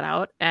figure that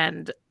out.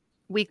 And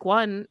week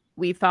 1,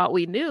 we thought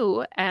we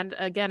knew. And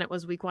again, it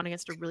was week 1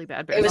 against a really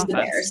bad Bears offense. The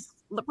Bears.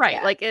 Right.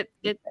 Yeah, like it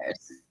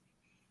Bears.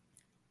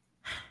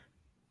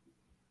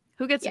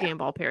 Who gets a game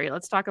ball, Perry?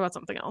 Let's talk about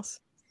something else.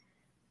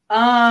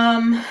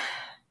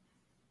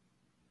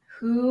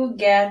 Who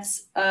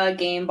gets a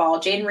game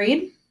ball? Jaden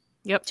Reed?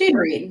 Yep. Jaden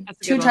Reed.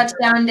 2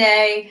 touchdown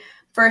day.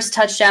 First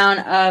touchdown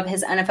of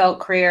his NFL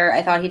career.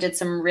 I thought he did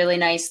some really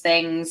nice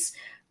things.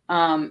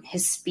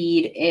 His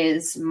speed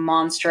is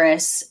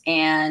monstrous,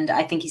 and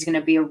I think he's going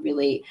to be let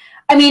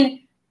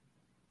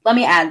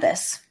me add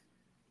this.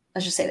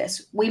 Let's just say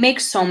this. We make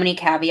so many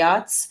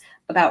caveats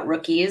about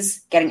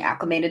rookies getting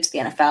acclimated to the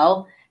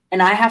NFL,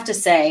 and I have to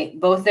say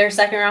both their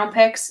second-round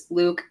picks,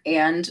 Luke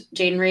and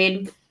Jaden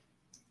Reed,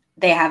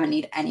 they haven't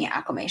need any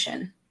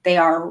acclimation. They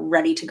are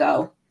ready to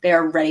go. They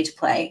are ready to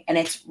play, and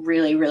it's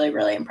really, really,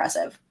 really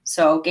impressive.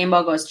 So game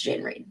ball goes to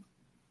Jaden Reed.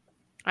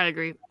 I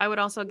agree. I would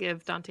also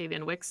give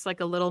Dontavian Wicks like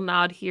a little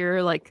nod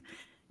here,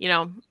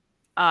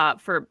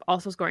 for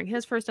also scoring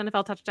his first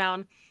NFL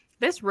touchdown.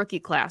 This rookie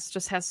class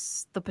just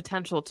has the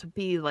potential to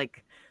be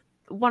like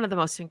one of the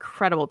most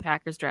incredible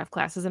Packers draft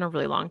classes in a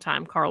really long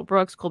time. Carl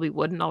Brooks, Colby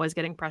Wooden always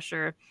getting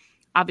pressure.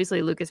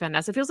 Obviously, Lucas Van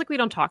Ness. It feels like we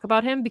don't talk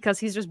about him because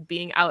he's just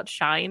being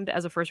outshined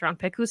as a first-round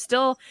pick who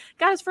still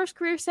got his first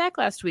career sack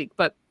last week.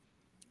 But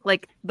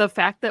like the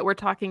fact that we're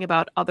talking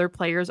about other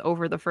players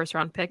over the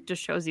first-round pick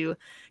just shows you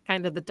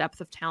kind of the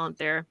depth of talent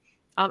there.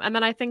 And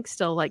then I think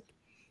still like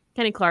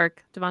Kenny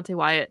Clark, Devontae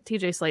Wyatt,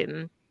 TJ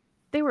Slayton,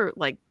 they were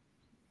like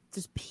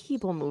just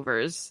people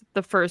movers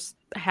the first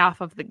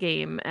half of the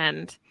game.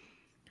 And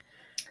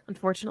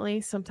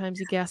unfortunately, sometimes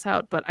you gas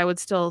out. But I would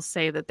still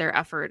say that their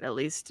effort at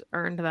least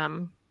earned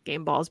them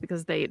game balls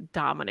because they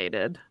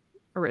dominated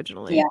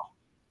originally. Yeah,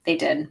 they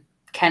did.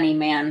 Kenny,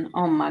 man.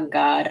 Oh my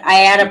God. I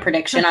had a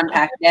prediction on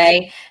Pack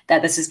Day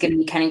that this is going to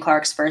be Kenny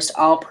Clark's first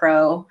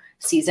all-pro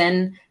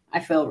season. I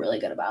feel really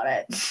good about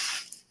it.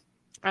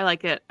 I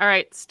like it. All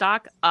right.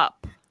 Stock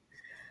up.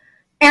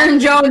 Aaron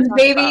Jones,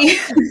 baby.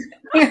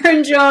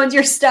 Aaron Jones,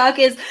 your stock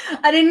is,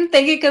 I didn't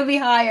think it could be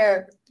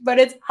higher, but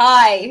it's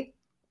high.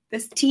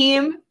 This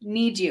team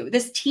needs you.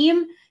 This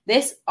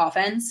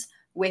offense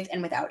with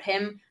and without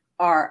him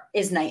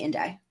is night and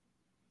day.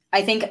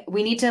 I think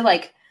we need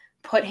to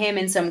put him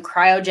in some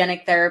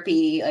cryogenic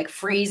therapy,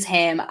 freeze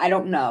him. I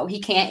don't know.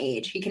 He can't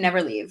age. He can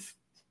never leave.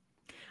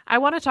 I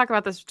want to talk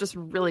about this just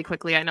really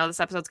quickly. I know this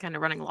episode's kind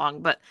of running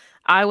long, but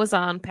I was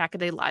on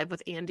Pack-A-Day Live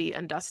with Andy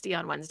and Dusty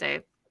on Wednesday.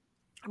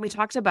 And we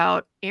talked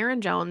about Aaron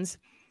Jones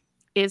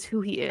is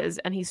who he is,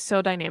 and he's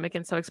so dynamic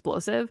and so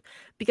explosive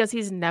because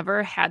he's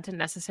never had to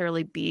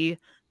necessarily be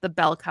the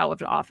bell cow of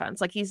the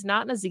offense. He's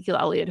not an Ezekiel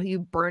Elliott who you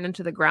burn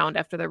into the ground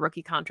after their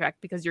rookie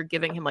contract because you're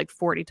giving him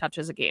 40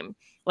 touches a game.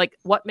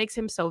 What makes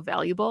him so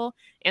valuable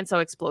and so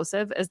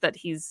explosive is that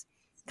he's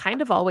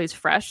kind of always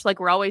fresh.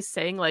 We're always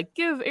saying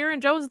give Aaron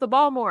Jones the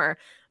ball more,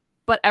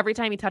 but every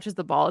time he touches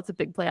the ball, it's a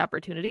big play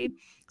opportunity.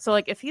 So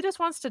if he just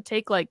wants to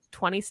take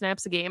 20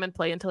 snaps a game and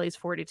play until he's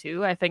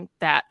 42, I think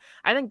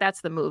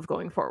that's the move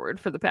going forward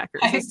for the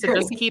Packers is to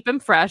just keep him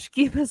fresh,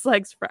 keep his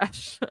legs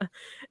fresh.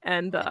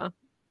 And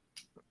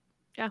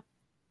yeah.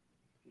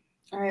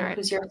 All right.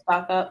 Who's your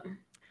stock up?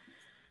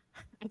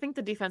 I think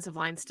the defensive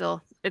line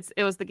still,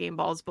 it was the game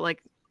balls, but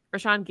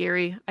Rashawn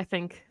Gary, I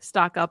think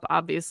stock up,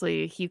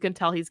 obviously you can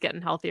tell he's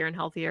getting healthier and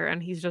healthier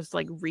and he's just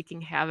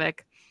wreaking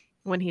havoc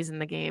when he's in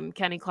the game.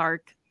 Kenny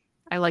Clark,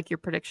 I like your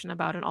prediction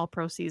about an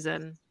all-pro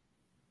season.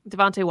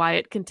 Devontae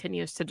Wyatt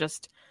continues to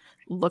just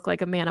look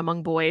like a man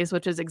among boys,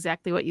 which is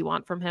exactly what you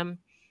want from him.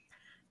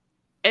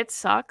 It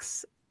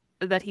sucks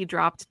that he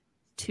dropped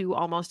 2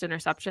 almost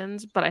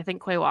interceptions, but I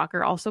think Quay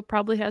Walker also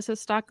probably has his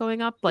stock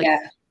going up.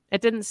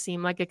 It didn't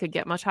seem like it could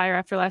get much higher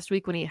after last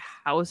week when he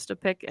housed a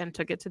pick and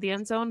took it to the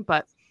end zone,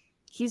 but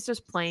he's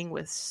just playing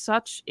with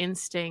such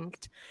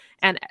instinct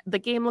and the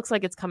game looks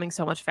like it's coming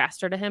so much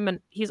faster to him. And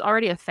he's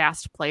already a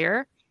fast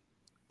player,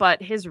 but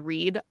his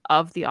read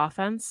of the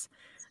offense,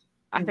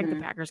 I think the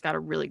Packers got a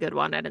really good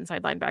one at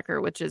inside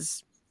linebacker, which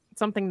is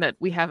something that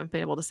we haven't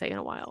been able to say in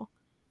a while.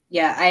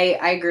 Yeah,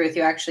 I agree with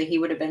you. Actually, he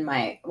would have been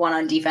my one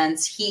on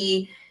defense.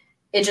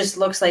 It just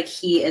looks like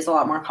he is a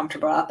lot more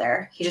comfortable out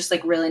there. He just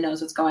really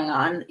knows what's going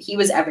on. He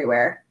was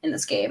everywhere in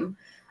this game.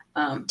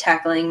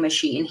 Tackling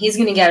machine. He's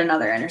going to get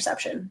another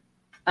interception.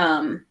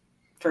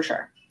 For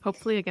sure.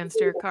 Hopefully against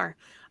Derek Carr.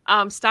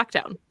 Stock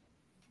down.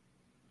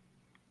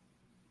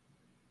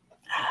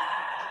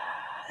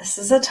 This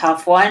is a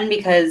tough one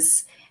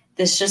because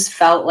this just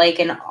felt like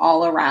an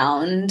all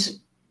around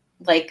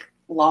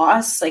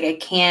loss. I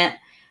can't,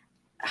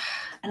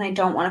 and I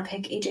don't want to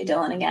pick AJ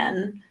Dillon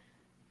again.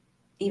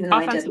 Even though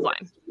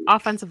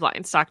Offensive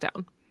line, stock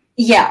down.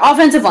 Yeah,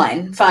 offensive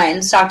line,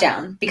 fine, stock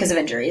down because of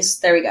injuries.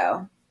 There we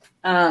go.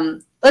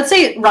 Let's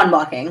say run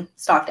blocking,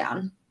 stock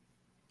down.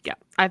 Yeah,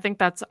 I think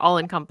that's all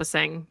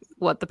encompassing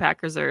what the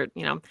Packers are,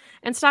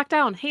 and stock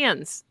down,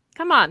 hands.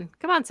 Come on,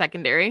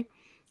 secondary.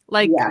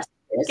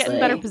 Get in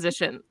better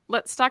position.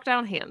 Let's stock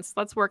down hands.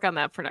 Let's work on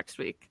that for next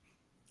week.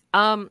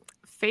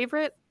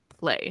 Favorite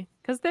play?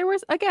 Because there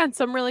was, again,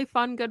 some really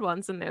fun, good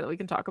ones in there that we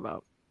can talk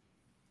about.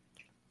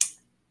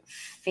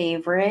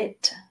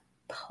 Favorite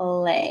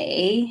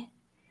play?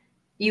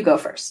 You go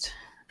first.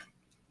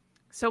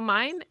 So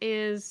mine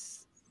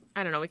is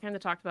I don't know, we kind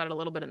of talked about it a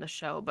little bit in the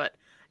show, but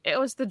it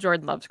was the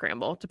Jordan Love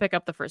scramble to pick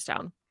up the first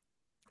down.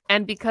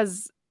 And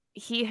because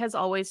he has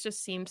always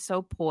just seemed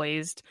so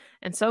poised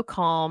and so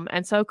calm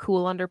and so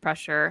cool under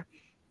pressure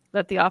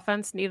that the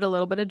offense needed a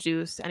little bit of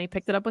juice, and he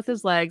picked it up with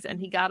his legs, and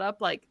he got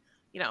up like,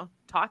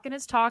 talking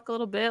his talk a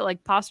little bit,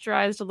 like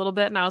posturized a little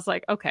bit. And I was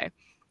like, okay,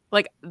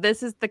 like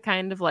this is the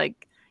kind of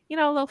like,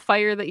 little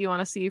fire that you want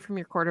to see from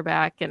your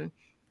quarterback. And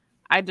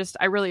I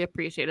really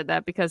appreciated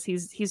that because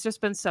he's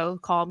just been so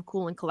calm,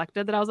 cool, and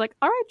collected that I was like,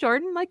 all right,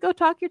 Jordan, like go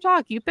talk your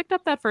talk. You picked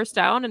up that first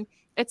down, and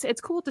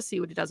it's cool to see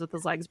what he does with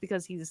his legs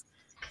because he's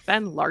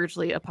been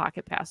largely a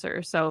pocket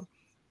passer. So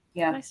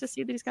yeah, nice to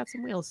see that he's got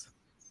some wheels.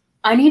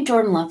 I need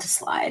Jordan Love to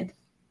slide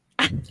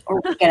or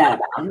get out of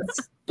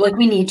bounds. Like,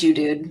 we need you,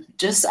 dude.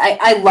 Just,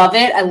 I love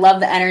it. I love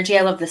the energy.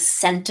 I love the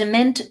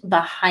sentiment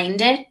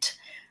behind it,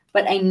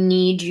 but I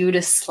need you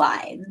to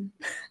slide.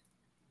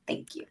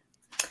 Thank you.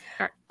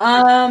 Right.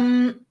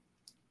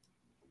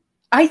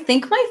 I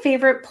think my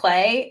favorite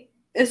play,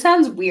 it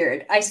sounds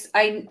weird. I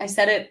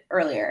said it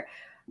earlier,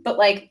 but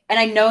like, and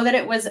I know that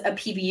it was a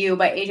PBU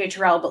by AJ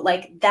Terrell, but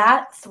like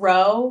that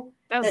throw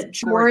that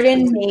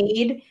Jordan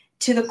made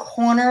to the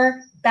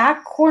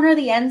back corner of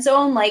the end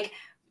zone, like,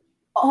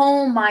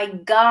 oh my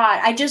God.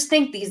 I just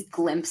think these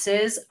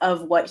glimpses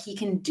of what he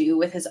can do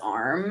with his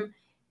arm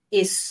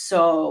is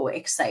so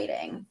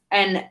exciting.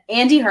 And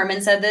Andy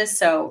Herman said this,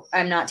 so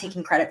I'm not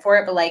taking credit for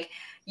it, but like,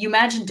 you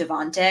imagine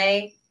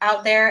Devontae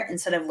out there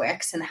instead of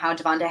Wicks and how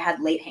Devontae had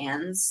late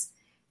hands.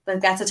 Like,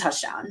 that's a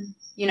touchdown,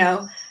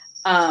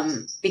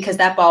 because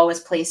that ball was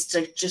placed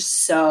like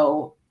just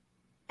so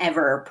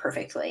ever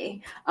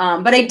perfectly.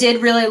 But I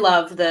did really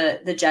love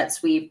the jet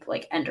sweep,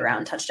 like end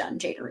around touchdown,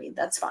 Jada Reed.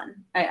 That's fun.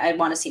 I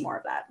want to see more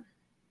of that.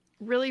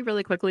 Really,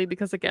 really quickly,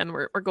 because again,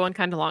 we're going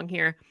kind of long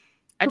here.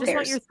 I just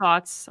want your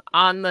thoughts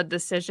on the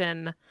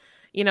decision.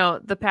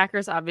 The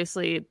Packers,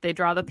 obviously, they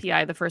draw the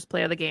PI the first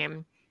play of the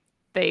game.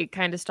 They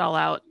kind of stall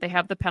out. They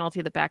have the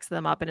penalty that backs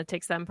them up, and it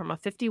takes them from a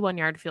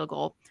 51-yard field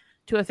goal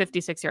to a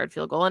 56-yard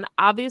field goal. And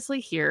obviously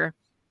here,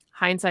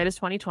 hindsight is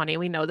 20/20.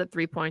 We know that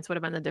 3 points would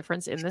have been the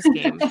difference in this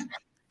game.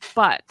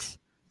 But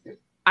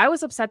I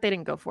was upset they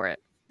didn't go for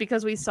it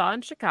because we saw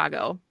in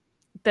Chicago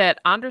that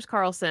Anders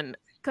Carlson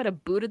could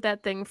have booted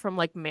that thing from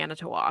like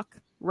Manitowoc,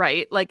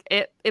 right? Like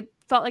it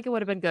felt like it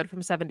would have been good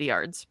from 70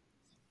 yards.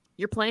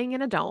 You're playing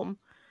in a dome.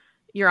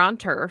 You're on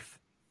turf.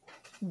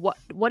 What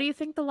do you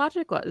think the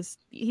logic was?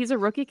 He's a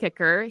rookie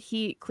kicker.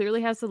 He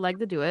clearly has the leg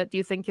to do it. Do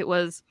you think it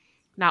was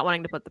not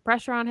wanting to put the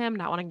pressure on him,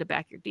 not wanting to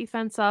back your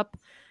defense up?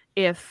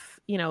 If,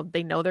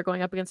 they know they're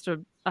going up against a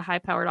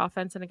high-powered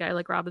offense and a guy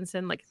like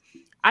Robinson, like,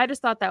 I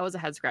just thought that was a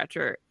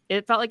head-scratcher.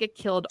 It felt like it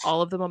killed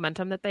all of the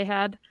momentum that they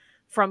had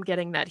from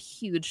getting that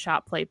huge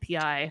shot play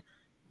PI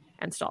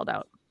and stalled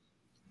out.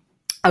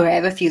 Okay, I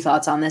have a few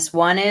thoughts on this.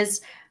 One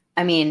is,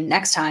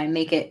 next time,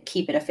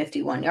 keep it a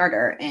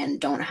 51-yarder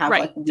and don't have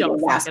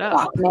last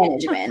clock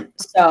management.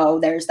 So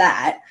there's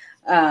that.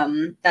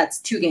 That's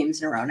 2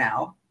 games in a row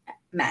now.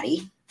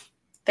 Maddie,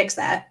 fix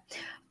that.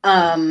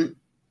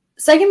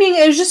 Second being,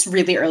 it was just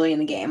really early in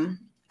the game.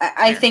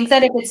 I think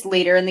that if it's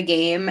later in the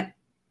game,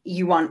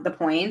 you want the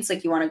points,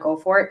 like you want to go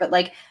for it. But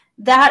like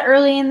that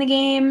early in the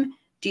game,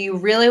 do you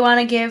really want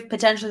to give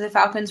potentially the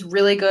Falcons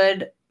really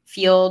good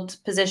field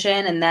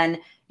position? And then,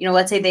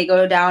 let's say they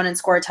go down and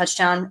score a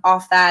touchdown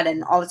off that,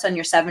 and all of a sudden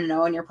you're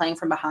 7-0 and you're playing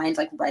from behind,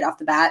 like right off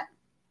the bat.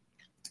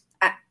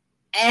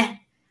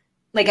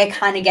 Like, I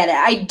kind of get it.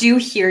 I do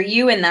hear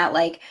you in that,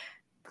 like,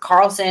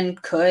 Carlson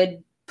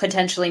could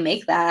potentially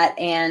make that,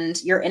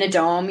 and you're in a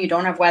dome, you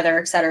don't have weather,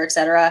 et cetera, et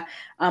cetera.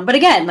 But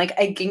again, like,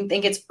 I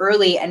think it's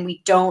early and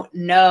we don't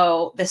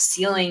know the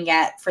ceiling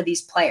yet for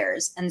these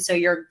players. And so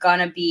you're going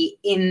to be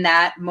in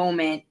that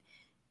moment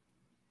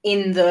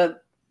in the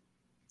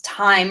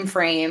time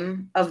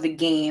frame of the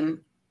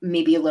game,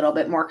 maybe a little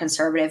bit more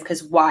conservative,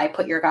 because why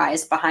put your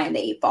guys behind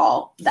the 8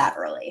 ball that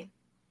early?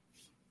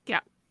 Yeah,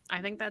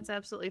 I think that's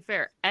absolutely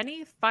fair.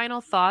 Any final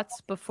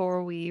thoughts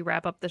before we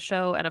wrap up the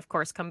show and, of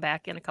course, come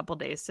back in a couple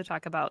days to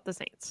talk about the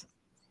Saints,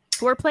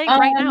 who are playing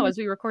right now as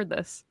we record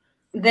this?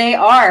 They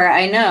are.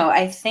 I know.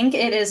 I think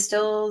it is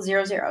still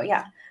 0-0.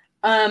 Yeah.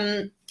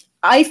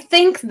 I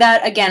think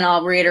that, again,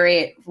 I'll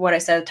reiterate what I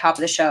said at the top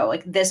of the show.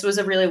 Like, this was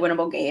a really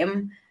winnable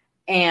game,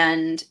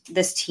 and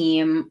this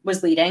team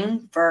was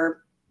leading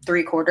for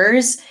 3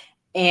 quarters,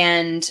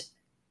 and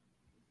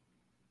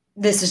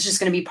this is just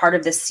going to be part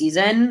of this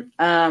season.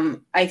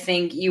 I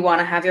think you want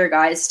to have your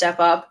guys step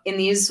up in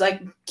these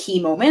like key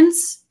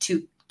moments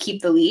to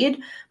keep the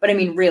lead. But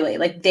really,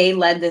 like, they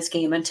led this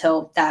game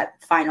until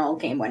that final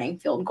game-winning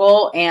field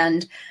goal.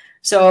 And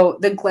so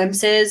the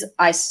glimpses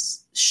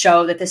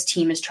show that this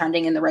team is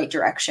trending in the right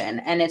direction.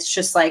 And it's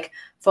just like,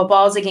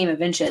 football is a game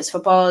of inches.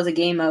 Football is a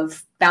game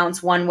of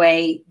bounce one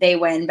way, they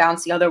win,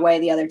 bounce the other way,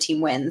 the other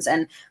team wins.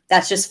 And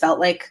that's just felt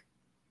like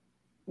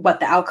what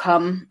the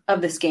outcome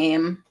of this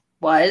game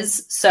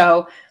was.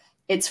 So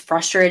it's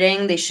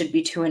frustrating. They should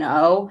be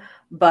 2-0,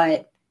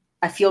 but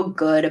I feel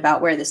good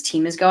about where this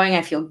team is going.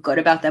 I feel good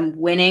about them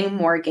winning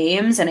more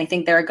games. And I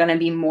think there are going to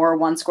be more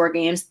 1-score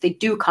games. They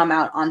do come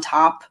out on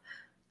top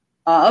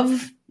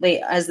of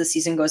late as the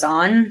season goes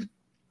on.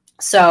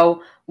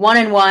 So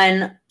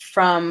 1-1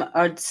 from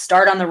a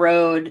start on the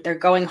road. They're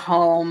going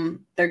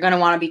home. They're going to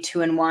want to be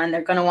 2-1.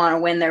 They're going to want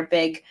to win their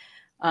big,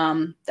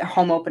 their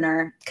home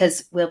opener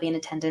because we'll be in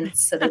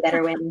attendance, so they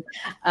better win.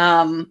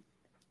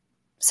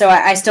 So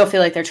I still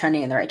feel like they're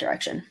trending in the right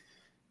direction.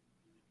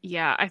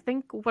 Yeah, I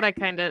think what I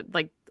kind of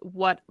like,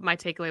 what my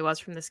takeaway was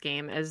from this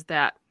game is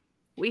that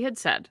we had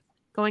said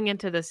going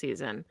into the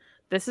season,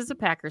 this is a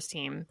Packers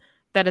team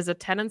that is a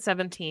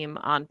 10-7 team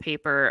on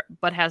paper,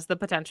 but has the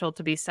potential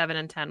to be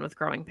 7-10 with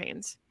growing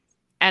pains.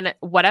 And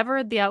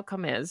whatever the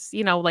outcome is,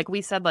 you know, like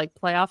we said, like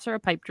playoffs are a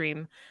pipe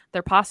dream.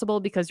 They're possible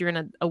because you're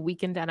in a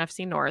weakened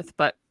NFC North.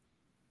 But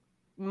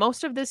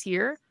most of this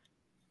year,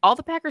 all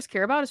the Packers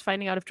care about is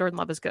finding out if Jordan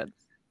Love is good.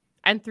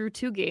 And through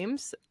 2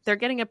 games, they're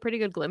getting a pretty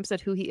good glimpse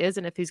at who he is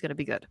and if he's going to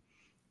be good.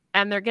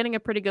 And they're getting a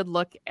pretty good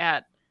look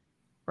at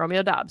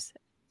Romeo Doubs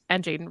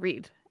and Jaden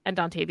Reed and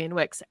Dontavian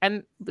Wicks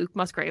and Luke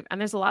Musgrave. And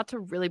there's a lot to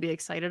really be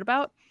excited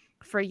about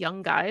for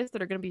young guys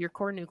that are going to be your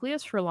core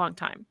nucleus for a long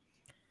time.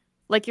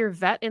 Like your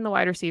vet in the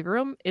wide receiver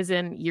room is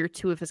in year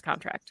 2 of his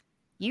contract.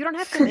 You don't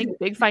have to make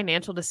big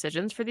financial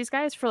decisions for these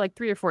guys for like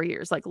 3 or 4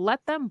 years. Like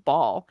let them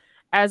ball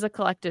as a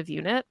collective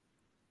unit.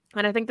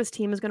 And I think this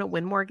team is going to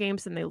win more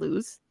games than they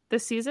lose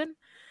this season.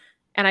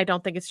 And I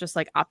don't think it's just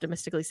like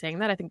optimistically saying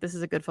that. I think this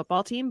is a good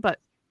football team, but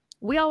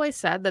we always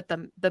said that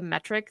the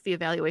metric, the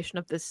evaluation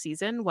of this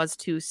season was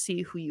to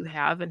see who you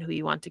have and who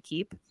you want to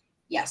keep.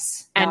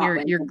 Yes.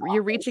 And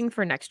you're reaching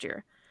for next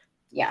year.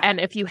 Yeah. And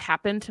if you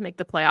happen to make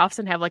the playoffs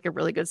and have like a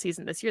really good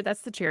season this year,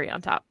 that's the cherry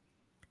on top.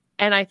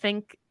 And I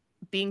think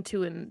being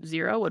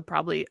 2-0 would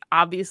probably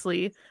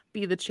obviously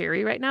be the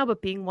cherry right now,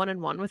 but being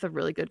 1-1 with a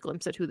really good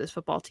glimpse at who this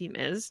football team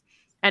is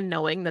and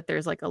knowing that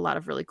there's like a lot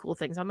of really cool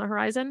things on the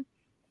horizon,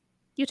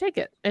 you take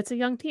it. It's a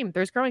young team.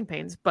 There's growing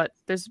pains, but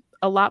there's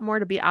a lot more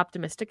to be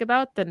optimistic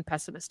about than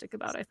pessimistic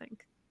about, I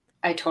think.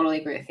 I totally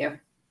agree with you.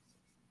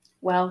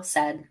 Well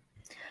said.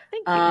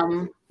 Thank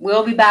you.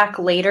 We'll be back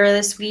later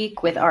this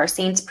week with our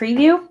Saints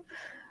preview.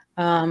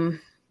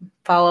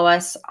 Follow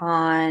us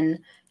on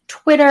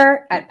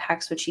Twitter at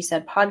Packs What She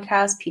Said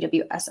Podcast,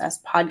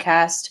 PWSS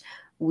Podcast.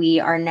 We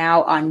are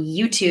now on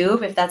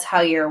YouTube. If that's how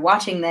you're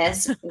watching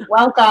this,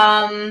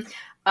 welcome.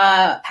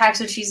 Packs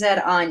What She Said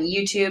on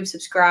YouTube.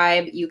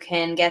 Subscribe. You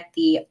can get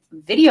the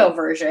video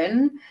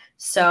version.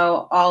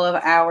 So all of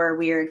our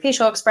weird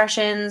facial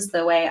expressions,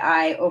 the way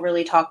I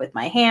overly talk with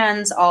my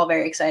hands, all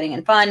very exciting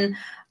and fun.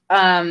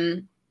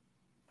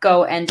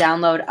 Go and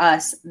download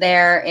us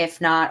there,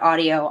 if not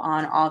audio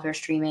on all of your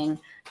streaming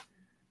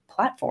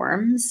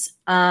platforms.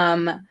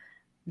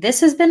 This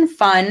has been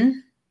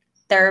fun,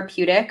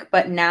 therapeutic,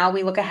 but now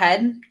we look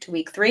ahead to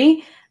week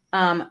 3.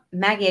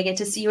 Maggie, I get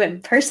to see you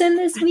in person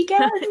this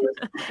weekend.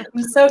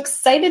 I'm so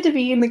excited to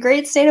be in the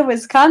great state of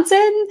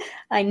Wisconsin.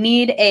 I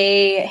need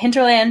a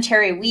Hinterland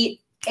cherry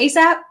wheat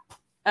ASAP.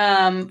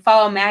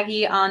 Follow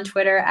Maggie on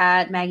Twitter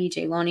at Maggie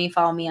J. Loney.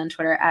 Follow me on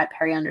Twitter at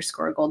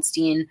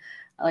Perry_Goldstein.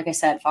 Like I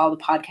said, follow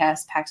the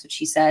podcast, Packs What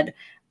She Said.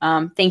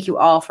 Thank you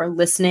all for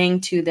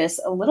listening to this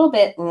a little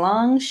bit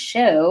long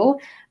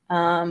show.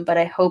 But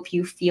I hope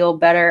you feel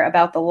better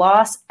about the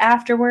loss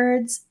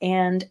afterwards.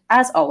 And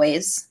as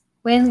always,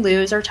 win,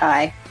 lose, or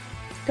tie,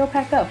 go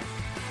Pack Go.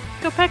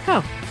 Go Pack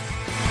Go.